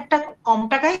আমরা অনেকটা কম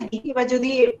টাকায় দিই, এবার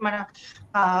যদি মানে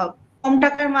কম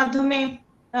টাকার মাধ্যমে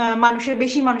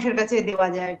বেশি মানুষের কাছে দেওয়া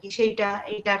যায় আর কি,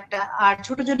 এইটা একটা। আর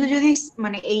ছোট ছোট যদি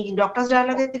মানে এই ডক্টরস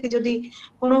ডায়ালগের থেকে যদি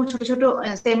কোনো ছোট ছোট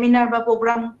সেমিনার বা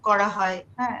প্রোগ্রাম করা হয়,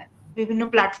 হ্যাঁ, বিভিন্ন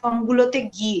প্ল্যাটফর্ম গুলোতে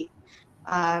গিয়ে,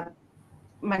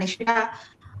 মানে সেটা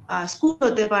স্কুল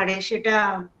হতে পারে, সেটা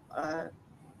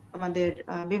আমাদের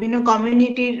বিভিন্ন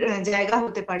কমিউনিটির জায়গা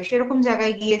হতে পারে, সেরকম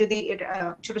জায়গায় গিয়ে যদি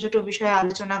ছোট ছোট বিষয়ে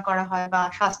আলোচনা করা হয় বা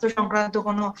স্বাস্থ্য সংক্রান্ত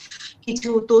কোনো কিছু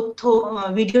তথ্য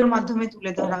ভিডিওর মাধ্যমে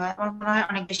তুলে ধরা হয়, আমার মনে হয়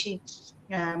অনেক বেশি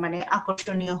মানে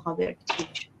আকর্ষণীয় হবে আর কি।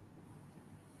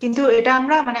 কিন্তু এটা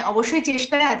আমরা মানে অবশ্যই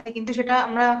চেষ্টায় আছি, কিন্তু সেটা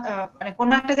আমরা মানে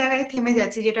কোনো একটা জায়গায় থেমে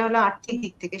যাচ্ছি, যেটা হলো আর্থিক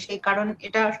দিক থেকে। সেই কারণ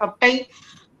এটা সবটাই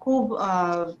খুব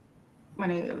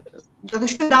মানে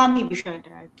যথেষ্ট দামি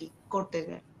বিষয়টা আর কি করতে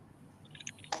যায়।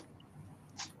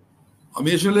 আমি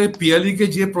আসলে পিয়ালিকে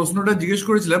যে প্রশ্নটা জিজ্ঞেস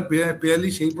করেছিলাম, পিয়ালি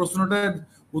সেই প্রশ্নটার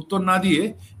উত্তর না দিয়ে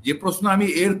যে প্রশ্ন আমি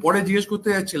এর পরে জিজ্ঞেস করতে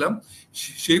যাচ্ছিলাম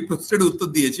সেই প্রশ্নের উত্তর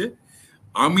দিয়েছে।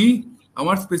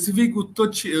 আমার স্পেসিফিক উত্তর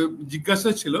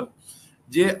জিজ্ঞাসা ছিল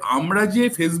যে আমরা যে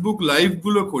ফেসবুক লাইভ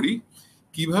গুলো করি,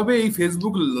 কিভাবে এই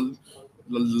ফেসবুক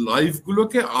লাইভ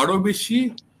গুলোকে আরো বেশি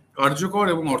কার্যকর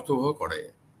এবং অর্থবহ করা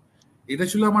যায়। এটা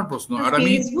ছিল আমার প্রশ্ন। আর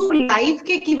আমি ফেসবুক লাইভ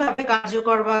কে কিভাবে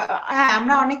কার্যকর বা হ্যাঁ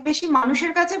আমরা অনেক বেশি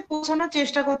মানুষের কাছে পৌঁছানোর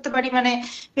চেষ্টা করতে পারি, মানে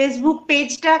ফেসবুক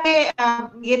পেজটাকে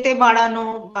ইয়েতে বাড়ানো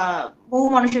বা বহু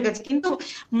মানুষের কাছে, কিন্তু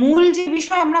মূল যে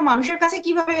বিষয় আমরা মানুষের কাছে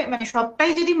কিভাবে, মানে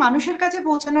সবটাই যদি মানুষের কাছে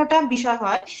পৌঁছানোটা বিষয়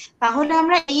হয় তাহলে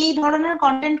আমরা এই ধরনের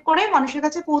কন্টেন্ট করে মানুষের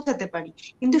কাছে পৌঁছাতে পারি।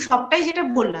 কিন্তু সবটাই যেটা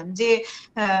বললাম যে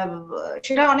আহ,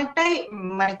 সেটা অনেকটাই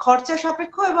মানে খরচা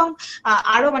সাপেক্ষ, এবং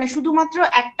আরো মানে শুধুমাত্র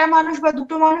একটা মানুষ বা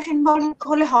দুটো মানুষ ইনভলভ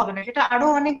হলে হবে না, সেটা আরো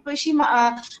অনেক বেশি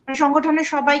মানে সংগঠনের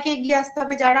সবাইকে এগিয়ে আসতে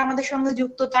হবে, যারা আমাদের সঙ্গে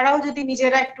যুক্ত তারাও যদি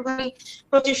নিজেরা একটুখানি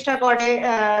প্রচেষ্টা করে,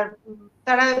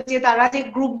 তারা যে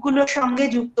গ্রুপগুলোর সঙ্গে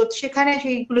যুক্ত সেখানে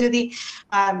সেইগুলো যদি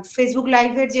ফেসবুক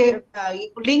লাইভের যে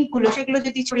লিঙ্ক গুলো সেগুলো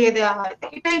যদি ছড়িয়ে দেওয়া হয়,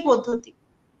 এটাই পদ্ধতি।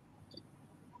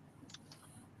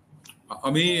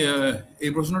 আমি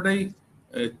এই প্রশ্নটাই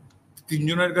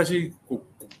তিনজনের কাছেই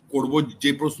করব।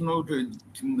 যে প্রশ্ন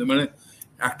মানে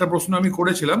একটা প্রশ্ন আমি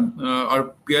করেছিলাম আর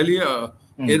পিয়ালি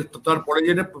এর তারপরে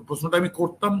যেটা প্রশ্নটা আমি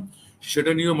করতাম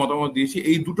সেটা নিয়ে মতামত দিয়েছি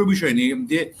এই দুটো বিষয় নিয়ে।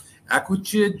 যে এক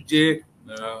হচ্ছে যে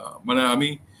মানে আমি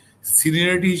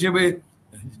সিনিয়রিটি হিসেবে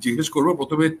জিজ্ঞেস করবো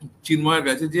প্রথমে চিন্ময়ের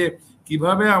কাছে যে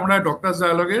কিভাবে আমরা ডক্টরস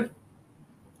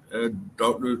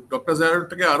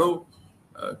ডায়ালগটাকে আরো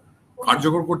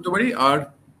কার্যকর করতে পারি, আর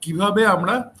কিভাবে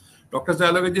আমরা ডক্টরস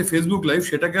ডায়ালগের যে ফেসবুক লাইভ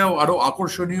সেটাকে আরো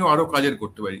আকর্ষণীয় আরো কাজের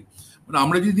করতে পারি। মানে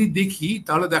আমরা যদি দেখি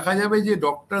তাহলে দেখা যাবে যে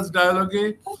ডক্টরস ডায়ালগে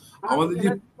আমাদের যে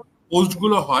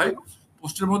পোস্টগুলো হয়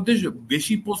পোস্টের মধ্যে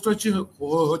বেশি পোস্ট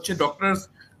হচ্ছে ডক্টরস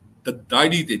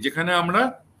ডায়েরিতে, যেখানে আমরা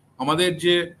আমাদের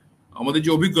যে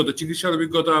অভিজ্ঞতা, চিকিৎসার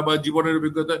অভিজ্ঞতা বা জীবনের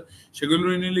অভিজ্ঞতা সেগুলো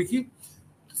নিয়ে লিখি।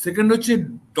 সেকেন্ড হচ্ছে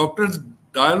ডক্টরস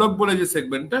ডায়ালগ বলে যে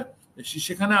সেগমেন্টটা,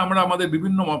 সেখানে আমরা আমাদের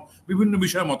বিভিন্ন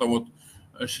বিষয়ে মতামত,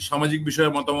 সামাজিক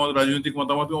বিষয়ে মতামত, রাজনৈতিক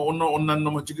মতামত, অন্যান্য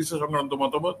চিকিৎসা সংক্রান্ত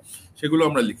মতামত সেগুলো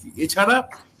আমরা লিখি। এছাড়া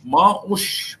মা ও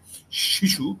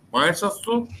শিশু, মায়ের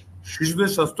স্বাস্থ্য,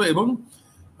 শিশুদের স্বাস্থ্য এবং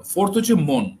ফোর্থ হচ্ছে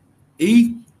মন, এই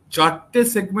চারটে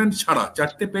সেগমেন্ট ছাড়া,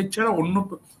 চারটে পেজ ছাড়া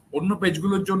অন্য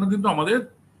পেজগুলোর জন্য কিন্তু আমাদের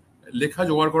লেখা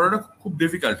জোগাড় করাটা খুব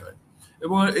ডিফিকাল্ট হয়।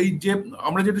 এবং এই যে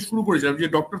আমরা যেটা শুরু করেছিলাম যে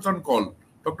ডক্টরস অন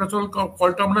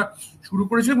কলটা আমরা শুরু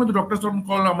করেছিলাম, কিন্তু ডক্টরস অন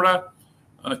কল আমরা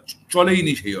চলেই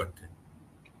নি সেই অর্থে।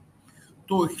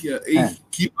 তো এই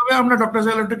কিভাবে আমরা ডক্টরস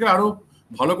ডায়ালগটাকে আরো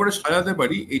ভালো করে সাজাতে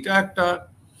পারি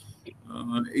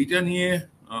এইটা নিয়ে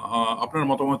আপনার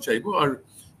মতামত চাইবো। আর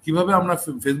কিভাবে আমরা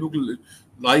ফেসবুক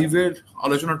লাইভের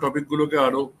আলোচনার টপিক গুলোকে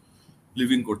আরো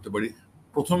লিভিং করতে পারি।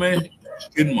 প্রথমে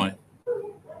চিন্ময়।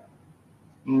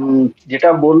 যেটা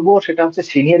বলবো সেটা হচ্ছে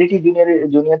সিনিয়রিটি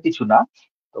জুনিয়র কিছু না,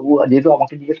 তবু যেহেতু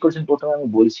আমাকে জিজ্ঞেস করেছেন প্রথমে আমি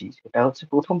বলছি। সেটা হচ্ছে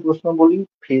প্রথম প্রশ্ন বলি,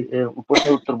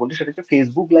 প্রশ্নের উত্তর বলি, সেটা হচ্ছে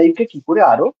ফেসবুক লাইভকে কি করে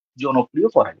আরো জনপ্রিয়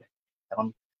করা যায়। এখন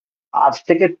আজ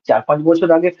থেকে 4-5 বছর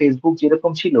আগে ফেসবুক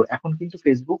যেরকম ছিল, এখন কিন্তু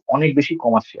ফেসবুক অনেক বেশি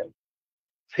কমার্শিয়াল।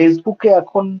 ফেসবুকে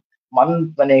এখন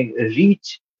মানে রিচ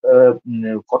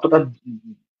কতটা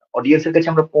অডিয়েন্সের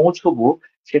কাছে আমরা পৌঁছবো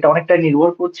সেটা অনেকটা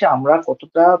নির্ভর করছে আমরা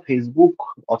কতটা ফেসবুক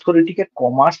অথরিটিকে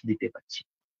কমার্স দিতে পারছি,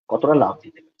 কতটা লাভ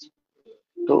দিতে পারছি।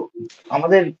 তো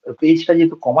আমাদের পেজটা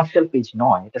যেহেতু কমার্শিয়াল পেজ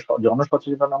নয়, এটা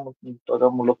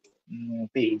জনসচেতনতামূলক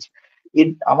পেজ,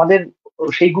 আমাদের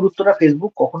সেই গুরুত্বটা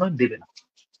ফেসবুক কখনোই দেবে না।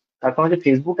 তার কারণ হচ্ছে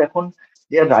ফেসবুক এখন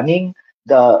দে আর running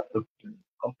the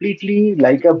completely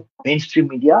like a main stream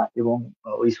media, এবং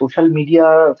ওই সোশ্যাল মিডিয়া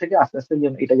থেকে আস্তে আস্তে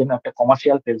এটা যেন একটা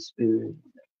কমার্শিয়াল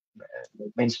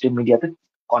মেইন স্ট্রিম মিডিয়াতে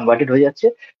কনভার্টেড হয়ে যাচ্ছে।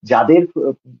 যাদের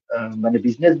মানে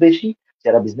বিজনেস বেশি,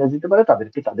 যারা বিজনেস দিতে পারে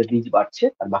তাদের রিচ বাড়ছে,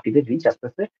 আর বাকিদের রিচ আস্তে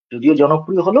আস্তে যদিও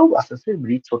জনপ্রিয় হলেও আস্তে আস্তে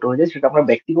রিচ ছোট হয়ে যায়। সেটা আমরা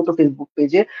ব্যক্তিগত ফেসবুক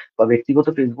পেজে বা ব্যক্তিগত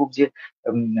ফেসবুক যে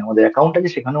আমাদের অ্যাকাউন্ট আছে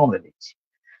সেখানেও আমরা দেখছি।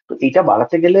 তো এটা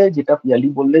বাড়াতে গেলে যেটা পিয়ালি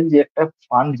বললেন যে একটা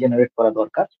ফান্ড জেনারেট করা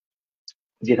দরকার,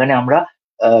 যেখানে আমরা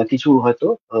কিছু হয়তো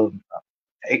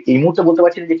এই মুহূর্তে বলতে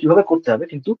পারছি না যে কিভাবে করতে হবে,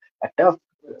 কিন্তু একটা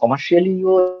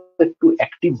কমার্শিয়ালিও একটু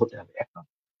অ্যাক্টিভ হতে হবে।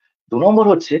 2 নম্বর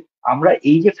হচ্ছে আমরা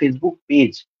এই যে ফেসবুক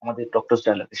পেজ আমাদের ডক্টরস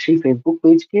ডায়ালগে, সেই ফেসবুক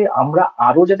পেজকে আমরা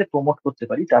আরো যাতে প্রমোট করতে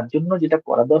পারি, তার জন্য যেটা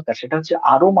করা দরকার সেটা হচ্ছে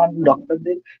আরো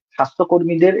ডক্টরদের,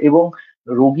 স্বাস্থ্যকর্মীদের এবং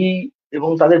রোগী এবং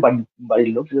তাদের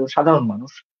বাড়ির লোক, সাধারণ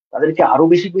মানুষ, তাদেরকে আরো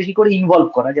বেশি বেশি করে ইনভলভ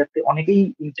করা, যাতে অনেকেই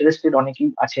ইন্টারেস্টেড, অনেকেই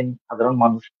আছেন সাধারণ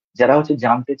মানুষ যারা হচ্ছে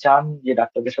জানতে চান, যে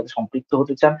ডাক্তারদের সাথে সম্পৃক্ত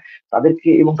হতে চান তাদেরকে,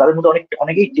 এবং তাদের মধ্যে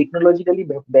অনেকেই টেকনোলজিক্যালি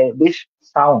বেশ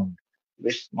সাউন্ড,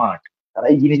 বেশ স্মার্ট, তারা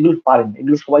এই জিনিসগুলো পারেন,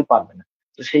 এগুলো সবাই পারবে না।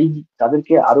 তো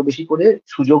তাদেরকে আরো বেশি করে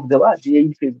সুযোগ দেওয়া, যে এই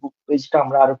ফেসবুক পেজটা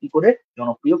আমরা আরো কি করে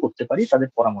জনপ্রিয় করতে পারি, তাদের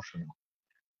পরামর্শ নেওয়া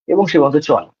এবং সেভাবে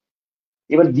চলা।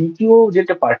 এবার দ্বিতীয়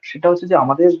যেটা পার্ট সেটা হচ্ছে যে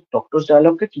আমাদের ডক্টরস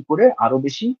ডায়ালগকে কি করে আরো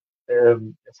বেশি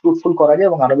ফ্রুটফুল করা যায়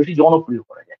এবং আরো বেশি জনপ্রিয়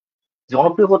করা যায়।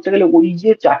 জনপ্রিয় করতে গেলে ওই যে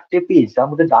 4টে পেজ, তার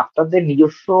মধ্যে ডাক্তারদের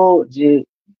নিজস্ব যে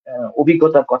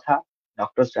অভিজ্ঞতার কথা,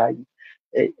 ডক্টরস ডায়েরি,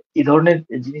 এই ধরনের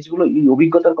জিনিসগুলো, এই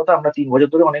অভিজ্ঞতার কথা আমরা 3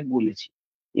 বছর ধরে অনেক বলেছি।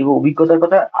 এই অভিজ্ঞতার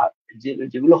কথা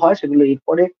যেগুলো হয় সেগুলো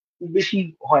এরপরে খুব বেশি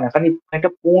হয় না, কারণ একটা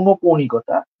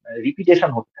পৌনঃপৌনিকতা, রিপিটেশন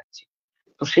হতে থাকছে।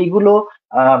 তো সেইগুলো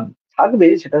আহ থাকবে,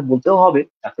 সেটা বলতেও হবে,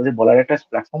 ডাক্তারদের বলার একটা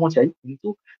প্ল্যাটফর্মও চাই, কিন্তু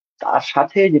তার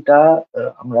সাথে যেটা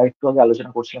আমরা একটু আগে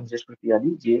আলোচনা করছিলাম, বিশেষ করে পিয়াদি,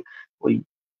 যে ওই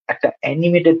একটা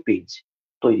অ্যানিমেটেড পেজ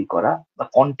তৈরি করা বা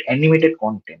অ্যানিমেটেড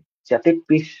কন্টেন্ট, যাতে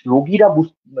রোগীরা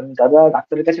মানে তারা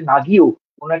ডাক্তারের কাছে না গিয়েও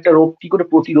কোনো একটা রোগ কি করে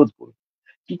প্রতিরোধ করবে,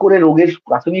 কি করে রোগের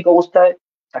প্রাথমিক অবস্থায়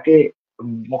তাকে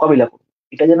মোকাবিলা করবে,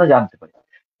 এটা যেন জানতে পারে।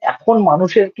 এখন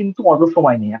মানুষের কিন্তু অত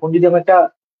সময় নেই। এখন যদি আমি একটা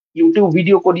ইউটিউব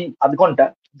ভিডিও করি 0.5 ঘন্টা,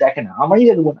 দেখে না, আমারই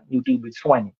দেখবো না, ইউটিউব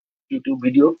সময় নেই, ইউটিউব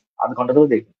ভিডিও 0.5 ঘন্টা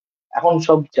ধরে দেখবে। এখন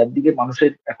সব চারদিকে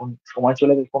মানুষের এখন সময়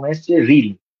কমে এসছে রিল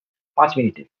 5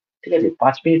 মিনিটে, ঠিক আছে,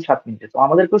 5 মিনিট 7 মিনিটে। তো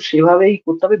আমাদেরকেও সেভাবেই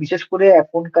করতে হবে, বিশেষ করে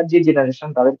এখনকার যে জেনারেশন,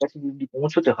 তাদের কাছে যদি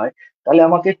পৌঁছতে হয়, তাহলে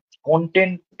আমাকে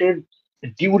কন্টেন্টের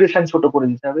ডিউরেশন ছোট করে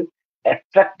দিতে হবে,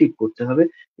 অ্যাট্রাকটিভ করতে হবে,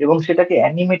 এবং সেটাকে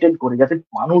অ্যানিমেটেড করে, যাতে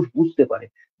মানুষ বুঝতে পারে।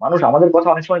 মানুষ আমাদের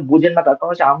কথা অনেক সময় বোঝেন না, তার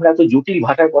কারণ হচ্ছে আমরা এত জটিল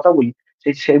ভাষায় কথা বলি।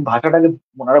 সেই ভাষাটাকে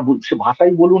ওনারা সে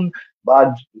ভাষাই বলুন বা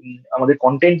আমাদের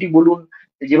কন্টেন্টই বলুন,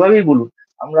 যেভাবেই বলুন,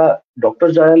 আমরা ডক্টর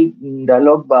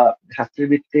ডায়ালগ বা শাস্ত্রের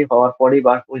ভিত্তি হওয়ার পরে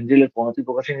বা ঐন্দ্রিলের পনতি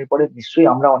প্রকাশনের পরে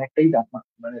নিশ্চয়ই আমরা অনেকটাই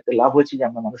মানে এতে লাভ হয়েছে যে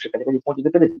আমরা মানুষের কাছে কাছে পৌঁছতে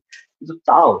পেরেছি। কিন্তু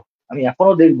তাও আমি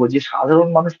এখনো দেখবো যে সাধারণ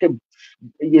মানুষকে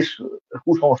এই যে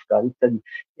কুসংস্কার ইত্যাদি,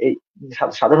 এই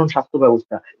সাধারণ স্বাস্থ্য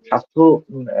ব্যবস্থা, স্বাস্থ্য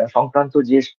সংক্রান্ত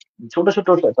যে ছোট ছোট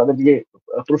তাদের যে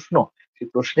প্রশ্ন, সেই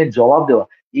প্রশ্নের জবাব দেওয়া,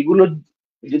 এগুলো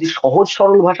যদি সহজ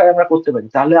সরল ভাষায় আমরা করতে পারি,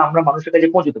 তাহলে আমরা মানুষের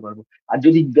কাছে পৌঁছতে পারবো। আর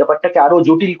যদি ব্যাপারটাকে আরো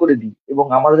জটিল করে দিই এবং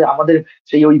আমাদের আমাদের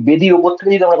সেই ওই বেদির ওপর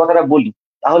থেকে যদি আমরা কথাটা বলি,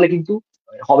 তাহলে কিন্তু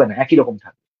হবে না, একই রকম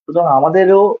থাকবে। সুতরাং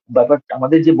আমাদেরও ব্যাপারটা,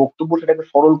 আমাদের যে বক্তব্য, সেটাকে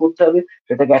সরল করতে হবে,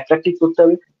 সেটাকে অ্যাট্রাকটিভ করতে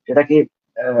হবে, সেটাকে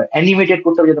অ্যানিমেটেড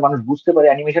করতে হবে, যাতে মানুষ বুঝতে পারে।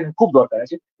 অ্যানিমেশনের খুব দরকার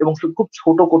আছে, এবং খুব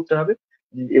ছোট করতে হবে,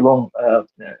 এবং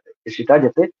সেটা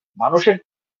যাতে মানুষের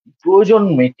প্রয়োজন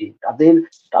মেটে,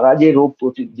 তারা যে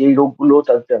যেই রোগগুলো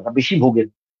তারা বেশি ভোগেন,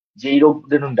 যেই রোগ,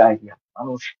 ধরুন ডায়রিয়া,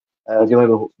 মানুষ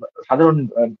যেভাবে সাধারণ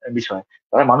বিষয়,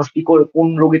 তারা মানুষ কি করে কোন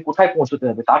রোগে কোথায় পৌঁছতে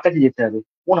হবে, তার কাছে যেতে হবে,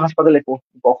 কোন হাসপাতালে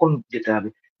কখন যেতে হবে,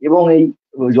 এবং এই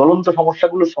জ্বলন্ত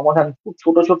সমস্যাগুলোর সমাধান খুব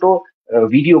ছোট ছোট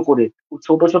ভিডিও করে, খুব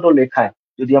ছোট ছোট লেখায়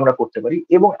যদি আমরা করতে পারি,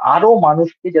 এবং আরো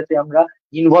মানুষকে যাতে আমরা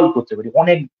ইনভলভ করতে পারি।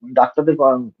 অনেক ডাক্তারদের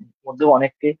মধ্যে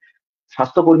অনেককে,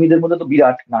 স্বাস্থ্যকর্মীদের মধ্যে তো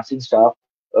বিরাট, নার্সিং স্টাফ,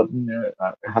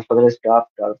 হাসপাতালের স্টাফ,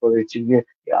 তারপরে হচ্ছে গিয়ে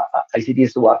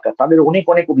আইসিডিএস ওয়ার্কার, তাদের অনেক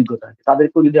অনেক অভিজ্ঞতা আছে,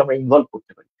 তাদেরকেও যদি আমরা ইনভলভ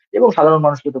করতে পারি, এবং সাধারণ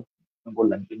মানুষকে তো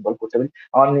বললাম ইনভলভ করতে পারি,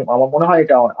 আমার মনে হয়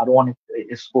এটা আরো অনেক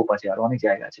স্কোপ আছে, আরো অনেক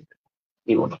জায়গা আছে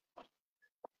এগোনো।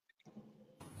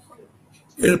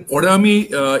 এরপরে আমি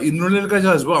ইন্দ্রনীলের কাছে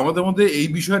আসবো। আমাদের মধ্যে এই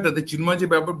বিষয়টাতে চিন্ময় যে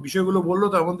বিষয়গুলো বললো,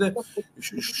 তার মধ্যে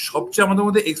সবচেয়ে আমাদের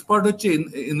মধ্যে এক্সপার্ট হচ্ছে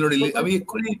ইন্দ্রনীল। আমি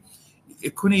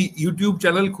এক্ষুনি ইউটিউব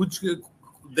চ্যানেল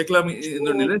দেখলাম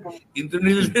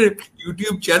ইন্দ্রনীলের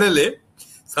ইউটিউব চ্যানেলে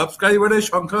সাবস্ক্রাইবারের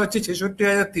সংখ্যা হচ্ছে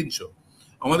 66,300।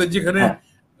 আমাদের যেখানে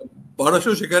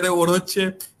 1200, সেখানে ওর হচ্ছে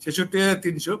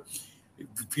 66,300।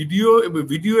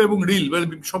 ভিডিও এবং রিল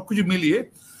সবকিছু মিলিয়ে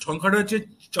সংখ্যাটা হচ্ছে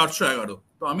 411।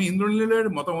 তো আমি ইন্দ্রনীলের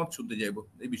মতামত শুনতে চাইবো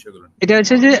এই বিষয়গুলো। এটা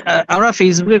হচ্ছে যে আমরা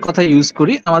ফেসবুকের কথা ইউজ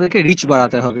করি, আমাদেরকে রিচ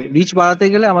বাড়াতে হবে। রিচ বাড়াতে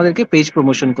গেলে আমাদেরকে পেজ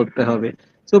প্রমোশন করতে হবে।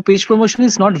 So page promotion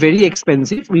is not very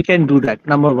expensive, we can do that,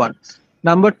 number 1।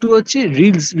 Number 2 হচ্ছে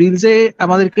রিলসে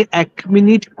আমাদেরকে 1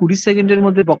 মিনিট 20 সেকেন্ডের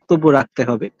মধ্যে বক্তব্য রাখতে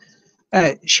হবে।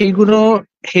 সেইগুলো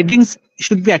হেডিংস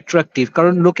শুড বি অ্যাট্রাকটিভ,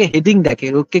 কারণ লোকে হেডিং দেখে,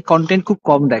 লোকে কন্টেন্ট খুব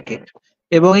কম দেখে।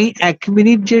 এবং এই 1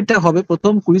 মিনিট যেটা হবে,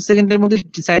 প্রথম 20 সেকেন্ডের মধ্যে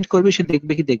ডিসাইড করবে সে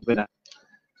দেখবে কি দেখবে না।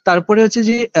 তারপরে হচ্ছে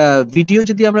যে ভিডিও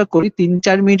যদি আমরা করি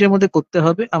 3-4 মিনিটের মধ্যে করতে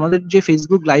হবে। আমাদের যে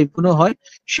ফেসবুক লাইভ গুলো হয়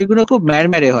সেগুলো খুব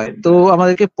ম্যারম্যারে হয়, তো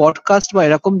আমাদেরকে পডকাস্ট বা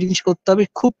এরকম জিনিস করতে হবে।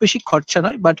 খুব বেশি খরচা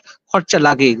নয়, বাট খরচা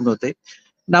লাগে এগুলোতে।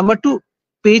 নাম্বার 2,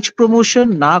 পেজ প্রমোশন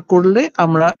না করলে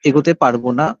আমরা এগোতে পারবো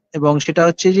না, এবং সেটা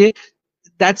হচ্ছে যে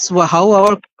দ্যাটস হাউ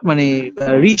আওয়ার মানে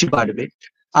রিচ বাড়বে।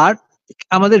 আর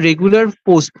আমাদের রেগুলার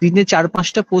পোস্ট, দিনে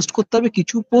 4-5টা পোস্ট করতে হবে।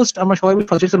 কিছু পোস্ট আমরা সবাই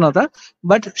সচেতনতা,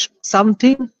 বাট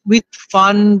সামথিং উইথ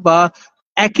ফান, বা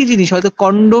একই জিনিস, হয়তো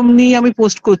কন্ডোম নিয়ে আমি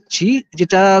পোস্ট করছি,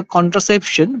 যেটা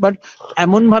কন্ট্রাসেপশন, বাট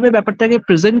এমন ভাবে ব্যাপারটাকে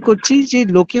প্রেজেন্ট করছি যে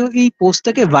লোকেও এই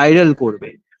পোস্টটাকে ভাইরাল করবে।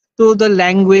 তো দ্য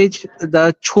ল্যাঙ্গুয়েজ, দ্য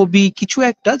ছবি, কিছু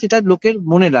একটা যেটা লোকের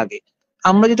মনে লাগে।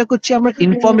 আমরা যেটা করছি, আমরা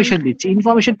ইনফরমেশন দিচ্ছি,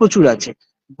 ইনফরমেশন প্রচুর আছে,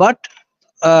 বাট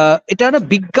এটা একটা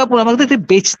বিজ্ঞাপন, আমাদের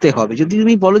বেচতে হবে। যদি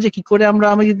তুমি বলো যে কি করে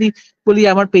আমি যদি বলি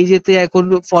আমার পেজেতে এখন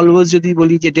ফলোয়ার্স যদি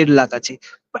বলি যে 1.5 লাখ আছে,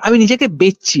 আমি নিজেকে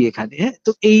বেচছি এখানে। হ্যাঁ,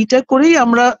 তো এইটা করেই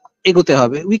আমরা এগোতে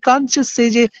হবে। উই কান্ট জাস্ট সে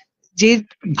যে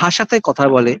ভাষাতে কথা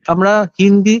বলে, আমরা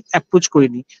হিন্দি অ্যাপ্রোচ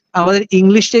করিনি, আমাদের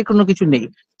ইংলিশটাই কোনো কিছু নেই,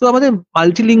 তো আমাদের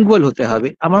মাল্টিলিঙ্গুয়াল হতে হবে।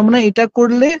 আমার মনে হয় এটা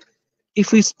করলে if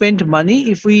we spend money,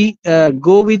 if we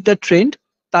go with the trend,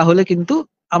 তাহলে কিন্তু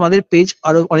আমাদের পেজ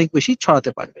আরো অনেক বেশি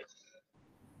ছড়াতে পারবে।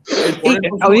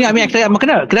 আমি একটা, আমাকে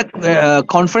না একটা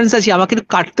কনফারেন্স আছে, আমাকে একটু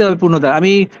কাটতে হবে পূর্ণদা,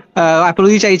 আমি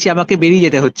অ্যাপোলজি চাইছি, আমাকে বেরিয়ে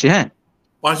যেতে হচ্ছে। হ্যাঁ,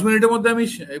 5 মিনিটের মধ্যে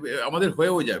আমাদের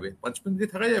হয়েও যাবে। 5 মিনিট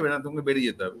থাকা যাবে না, তোমাকে বেরিয়ে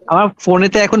যেতে হবে। আমার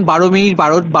ফোনেতে এখন 12 মিনিট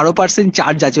 12%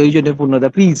 চার্জ আছে, ওই জন্য পূর্ণদা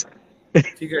প্লিজ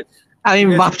ঠিক আছে, আমি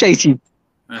মাফ চাইছি।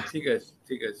 হ্যাঁ ঠিক আছে,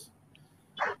 ঠিক আছে।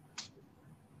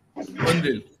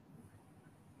 অঞ্জিল।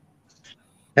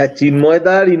 হ্যাঁ,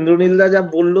 চিন্ময়দা আর ইন্দ্রনীলদা যা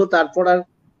বললো, তারপর আর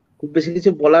খুব বেশি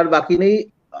কিছু বলার বাকি নেই।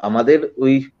 আমাদের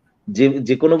ওই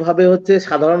যে কোনো ভাবে হচ্ছে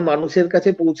সাধারণ মানুষের কাছে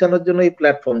পৌঁছানোর জন্য এই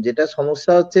প্ল্যাটফর্ম। যেটা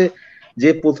সমস্যা হচ্ছে যে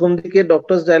প্রথম দিকে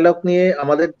ডক্টরস ডায়ালগ নিয়ে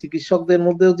আমাদের চিকিৎসকদের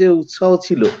মধ্যেও যে উৎসাহ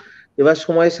ছিল, এবার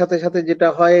সময়ের সাথে সাথে যেটা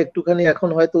হয় একটুখানি এখন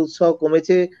হয়তো উৎসাহ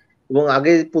কমেছে, এবং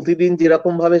আগে প্রতিদিন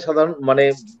যেরকম ভাবে সাধারণ মানে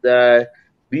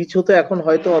রিচ হতো, এখন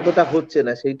হয়তো অতটা হচ্ছে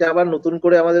না। সেইটা আবার নতুন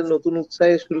করে আমাদের নতুন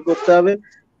উৎসাহে শুরু করতে হবে।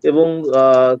 এবং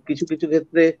কিছু কিছু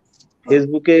ক্ষেত্রে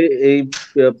ফেসবুকে এই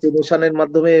প্রমোশনের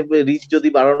মাধ্যমে রিচ যদি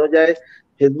বাড়ানো যায়,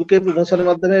 ফেসবুকে প্রমোশনের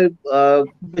মাধ্যমে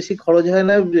খুব বেশি খরচ হয়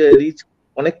না, রিচ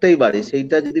অনেকটাই বাড়ে।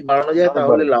 সেইটা যদি বাড়ানো যায়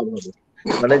তাহলে লাভ হবে।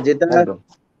 মানে যেটা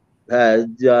হ্যাঁ,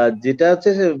 যেটা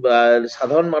হচ্ছে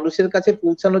সাধারণ মানুষের কাছে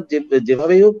পৌঁছানোর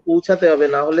যেভাবেই হোক পৌঁছাতে হবে,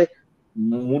 না হলে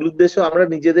মূল উদ্দেশ্য আমরা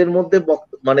নিজেদের মধ্যে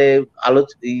মানে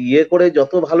ইয়ে করে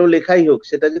যত ভালো লেখাই হোক,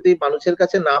 সেটা যদি মানুষের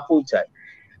কাছে না পৌঁছায়,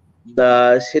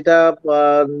 সেটা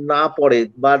না পড়ে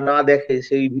বা না দেখে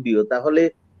সেই ভিডিও, তাহলে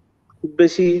খুব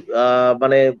বেশি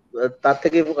মানে তার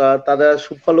থেকে তাদের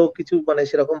সুফলও কিছু মানে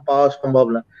সেরকম পাওয়া সম্ভব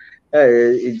না। হ্যাঁ,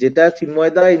 যেটা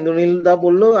চিন্ময়দা ইন্দ্রনীলদা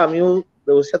বললো, আমিও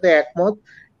ওর সাথে একমত।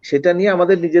 সেটা নিয়ে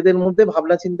আমাদের নিজেদের মধ্যে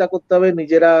ভাবনা চিন্তা করতে হবে,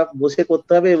 নিজেরা বসে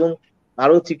করতে হবে, এবং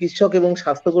আরো চিকিৎসক এবং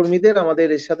স্বাস্থ্যকর্মীদের আমাদের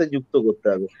এর সাথে যুক্ত করতে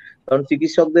হবে। কারণ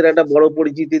চিকিৎসকদের একটা বড়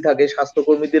পরিচিতি থাকে,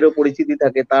 স্বাস্থ্যকর্মীদেরও পরিচিতি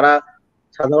থাকে, তারা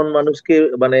সাধারণ মানুষকে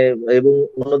মানে এবং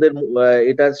অন্যদের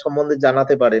এটার সম্বন্ধে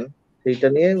জানাতে পারেন। সেইটা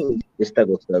নিয়ে চেষ্টা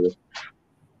করতে হবে।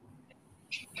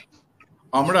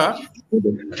 আমরা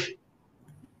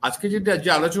আজকে যে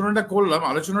আলোচনাটা করলাম,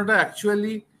 আলোচনাটা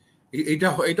অ্যাকচুয়ালি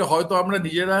এটা হয়তো আমরা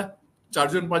নিজেরা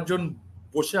 4-5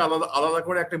 বসে আলাদা আলাদা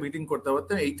করে একটা মিটিং করতে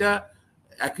পারতাম। এইটা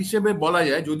এক হিসেবে বলা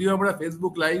যায়, যদিও আমরা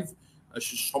ফেসবুক লাইভ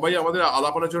সবাই আমাদের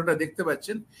আলাপ আলোচনাটা দেখতে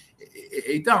পাচ্ছেন,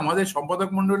 এইটা আমাদের সম্পাদক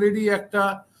মন্ডলীরই একটা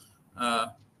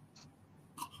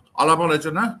আলাপ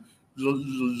আলোচনা,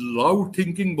 লাউড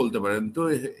থিঙ্কিং বলতে পারেন। তো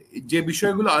যে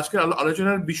বিষয়গুলো আজকে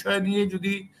আলোচনার বিষয় নিয়ে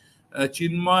যদি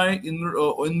চিন্ময়,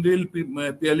 ঐন্দ্রিল,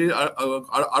 পিয়ালি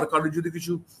আর কারোর যদি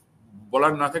কিছু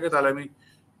বলার না থাকে, তাহলে আমি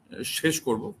শেষ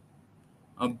করব।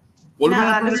 বলবেন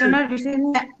আলোচনার বিষয়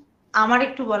নিয়ে আমার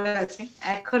একটু বলার আছে।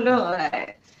 এক হলো,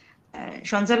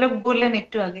 সঞ্চালক বললেন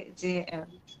একটু আগে যে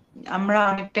আমরা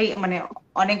অনেকটাই মানে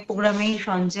অনেক প্রোগ্রামেই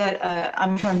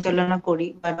আমি সঞ্চালনা করি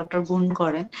বা ডক্টর গুণ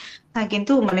করেন। হ্যাঁ,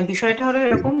 কিন্তু মানে বিষয়টা হলো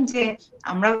এরকম যে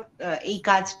আমরা এই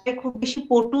কাজটা খুব বেশি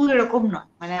পটু এরকম নয়।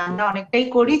 মানে আমরা অনেকটাই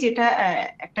করি যেটা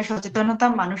একটা সচেতনতা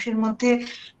মানুষের মধ্যে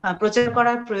প্রচার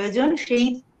করার প্রয়োজন, সেই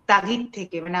তাগিদ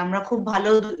থেকে। মানে আমরা খুব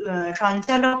ভালো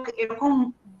সঞ্চালক এরকম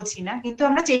বলছি না, কিন্তু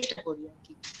আমরা চেষ্টা করি আর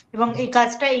কি। এবং এই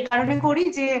কাজটা এই কারণে করি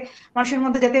যে মানুষের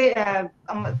মধ্যে যাতে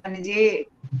মানে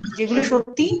যেগুলো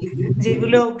সত্যি,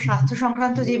 যেগুলো স্বাস্থ্য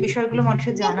সংক্রান্ত যে বিষয়গুলো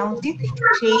মানুষের জানা উচিত,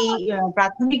 সেই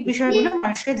প্রাথমিক বিষয়গুলো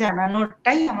মানুষকে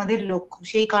জানানোটাই আমাদের লক্ষ্য।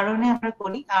 সেই কারণে আমরা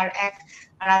করি। আর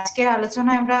আজকের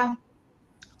আলোচনায় আমরা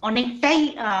অনেকটাই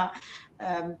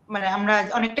মানে আমরা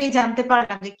অনেকটাই জানতে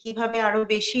পারলাম যে কিভাবে আরো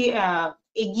বেশি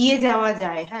এগিয়ে যাওয়া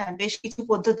যায়। হ্যাঁ, বেশ কিছু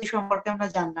পদ্ধতি সম্পর্কে আমরা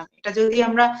জানলাম। এটা যদি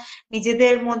আমরা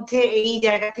নিজেদের মধ্যে এই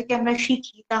জায়গা থেকে আমরা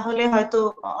শিখি, তাহলে হয়তো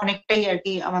অনেকটাই আর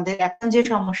কি আমাদের এখন যে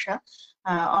সমস্যা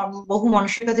বহু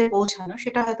মানুষের কাছে পৌঁছানো,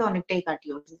 সেটা হয়তো অনেকটাই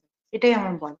কাটিয়ে উঠবে। এটাই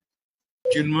আমার বল।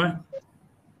 চিন্ময়,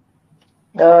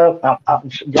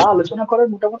 যা আলোচনা করার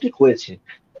মোটামুটি হয়েছে।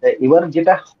 এবার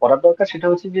যেটা করার দরকার সেটা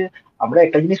হচ্ছে যে আমরা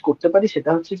একটা জিনিস করতে পারি,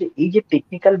 সেটা হচ্ছে যে এই যে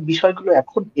টেকনিক্যাল বিষয়গুলো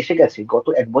এখন এসে গেছে গত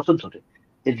 1 বছর ধরে,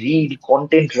 রিল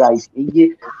কন্টেন্ট রাইট, এই যে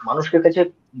মানুষের কাছে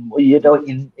ওই যেটা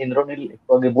ইন্দ্রনীল একটু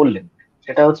আগে বললেন,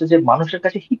 সেটা হচ্ছে যে মানুষের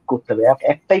কাছে হিট করতে হবে।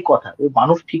 একটাই কথা, ওই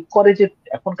মানুষ ঠিক করে যে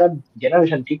এখনকার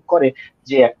জেনারেশন ঠিক করে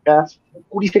যে একটা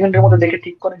 20 সেকেন্ডের মধ্যে দেখে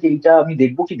ঠিক করে যে এইটা আমি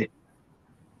দেখবো কি দেখবো।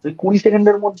 ওই 20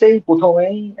 সেকেন্ডের মধ্যেই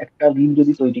প্রথমেই একটা রিল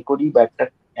যদি তৈরি করি বা একটা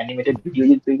অ্যানিমেটেড ভিডিও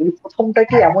যদি তৈরি করি,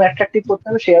 প্রথমটাকে এমন অ্যাট্রাকটিভ করতে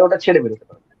হবে সে আর ওটা ছেড়ে বেরোতে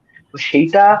পারবে না। তো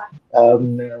সেইটা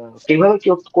কিভাবে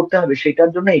কেউ করতে হবে সেটার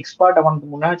জন্য এক্সপার্ট আমার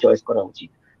মনে হয় চয়েস করা উচিত।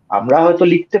 আমরা হয়তো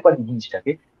লিখতে পারি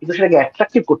জিনিসটাকে, কিন্তু সেটাকে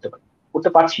অ্যাট্রাকটিভ করতে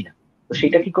পারছি না। তো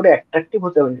সেটা কি করে অ্যাট্রাকটিভ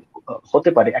হতে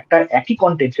পারে, একটা একই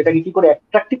কন্টেন্ট সেটাকে কি করে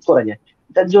অ্যাট্রাকটিভ করা যায়,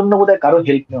 এটার জন্য বোধহয় কারো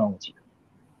হেল্প নেওয়া উচিত।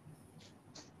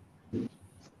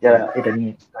 যারা এটা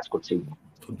নিয়ে কাজ করছে।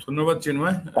 ধন্যবাদ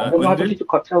চিন্ময়। তাদের হয়তো কিছু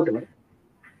খরচা হতে পারে।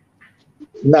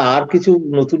 না, আর কিছু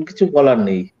নতুন কিছু বলার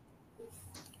নেই।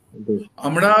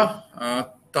 আমরা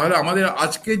তাহলে আমাদের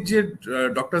আজকের যে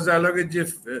ডক্টর ডায়ালগের যে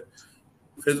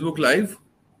ফেসবুক লাইভ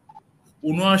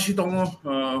 ৭৯তম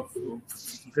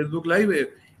ফেসবুক লাইভ,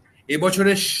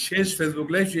 এবছরের শেষ ফেসবুক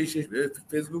লাইভ, সেই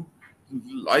ফেসবুক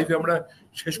লাইভে আমরা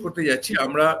শেষ করতে যাচ্ছি।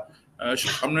 আমরা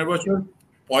সামনের বছর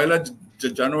 ১লা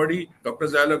জানুয়ারি ডক্টর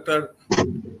ডায়ালগ তার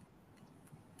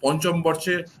 ৫ম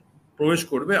বর্ষে প্রবেশ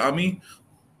করবে। আমি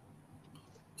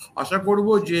আশা করব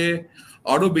যে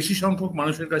আরো বেশি সংখ্যক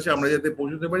মানুষের কাছে আমরা যাতে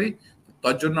পৌঁছতে পারি,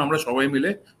 তার জন্য আমরা সবাই মিলে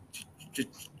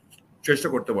চেষ্টা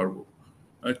করতে পারবো,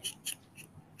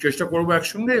 চেষ্টা করবো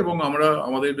একসঙ্গে, এবং আমরা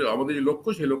আমাদের যে লক্ষ্য,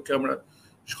 সেই লক্ষ্যে আমরা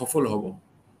সফল হব।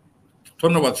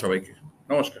 ধন্যবাদ সবাইকে।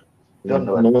 নমস্কার।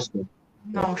 ধন্যবাদ। নমস্কার।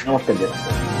 নমস্কার।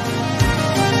 নমস্কার।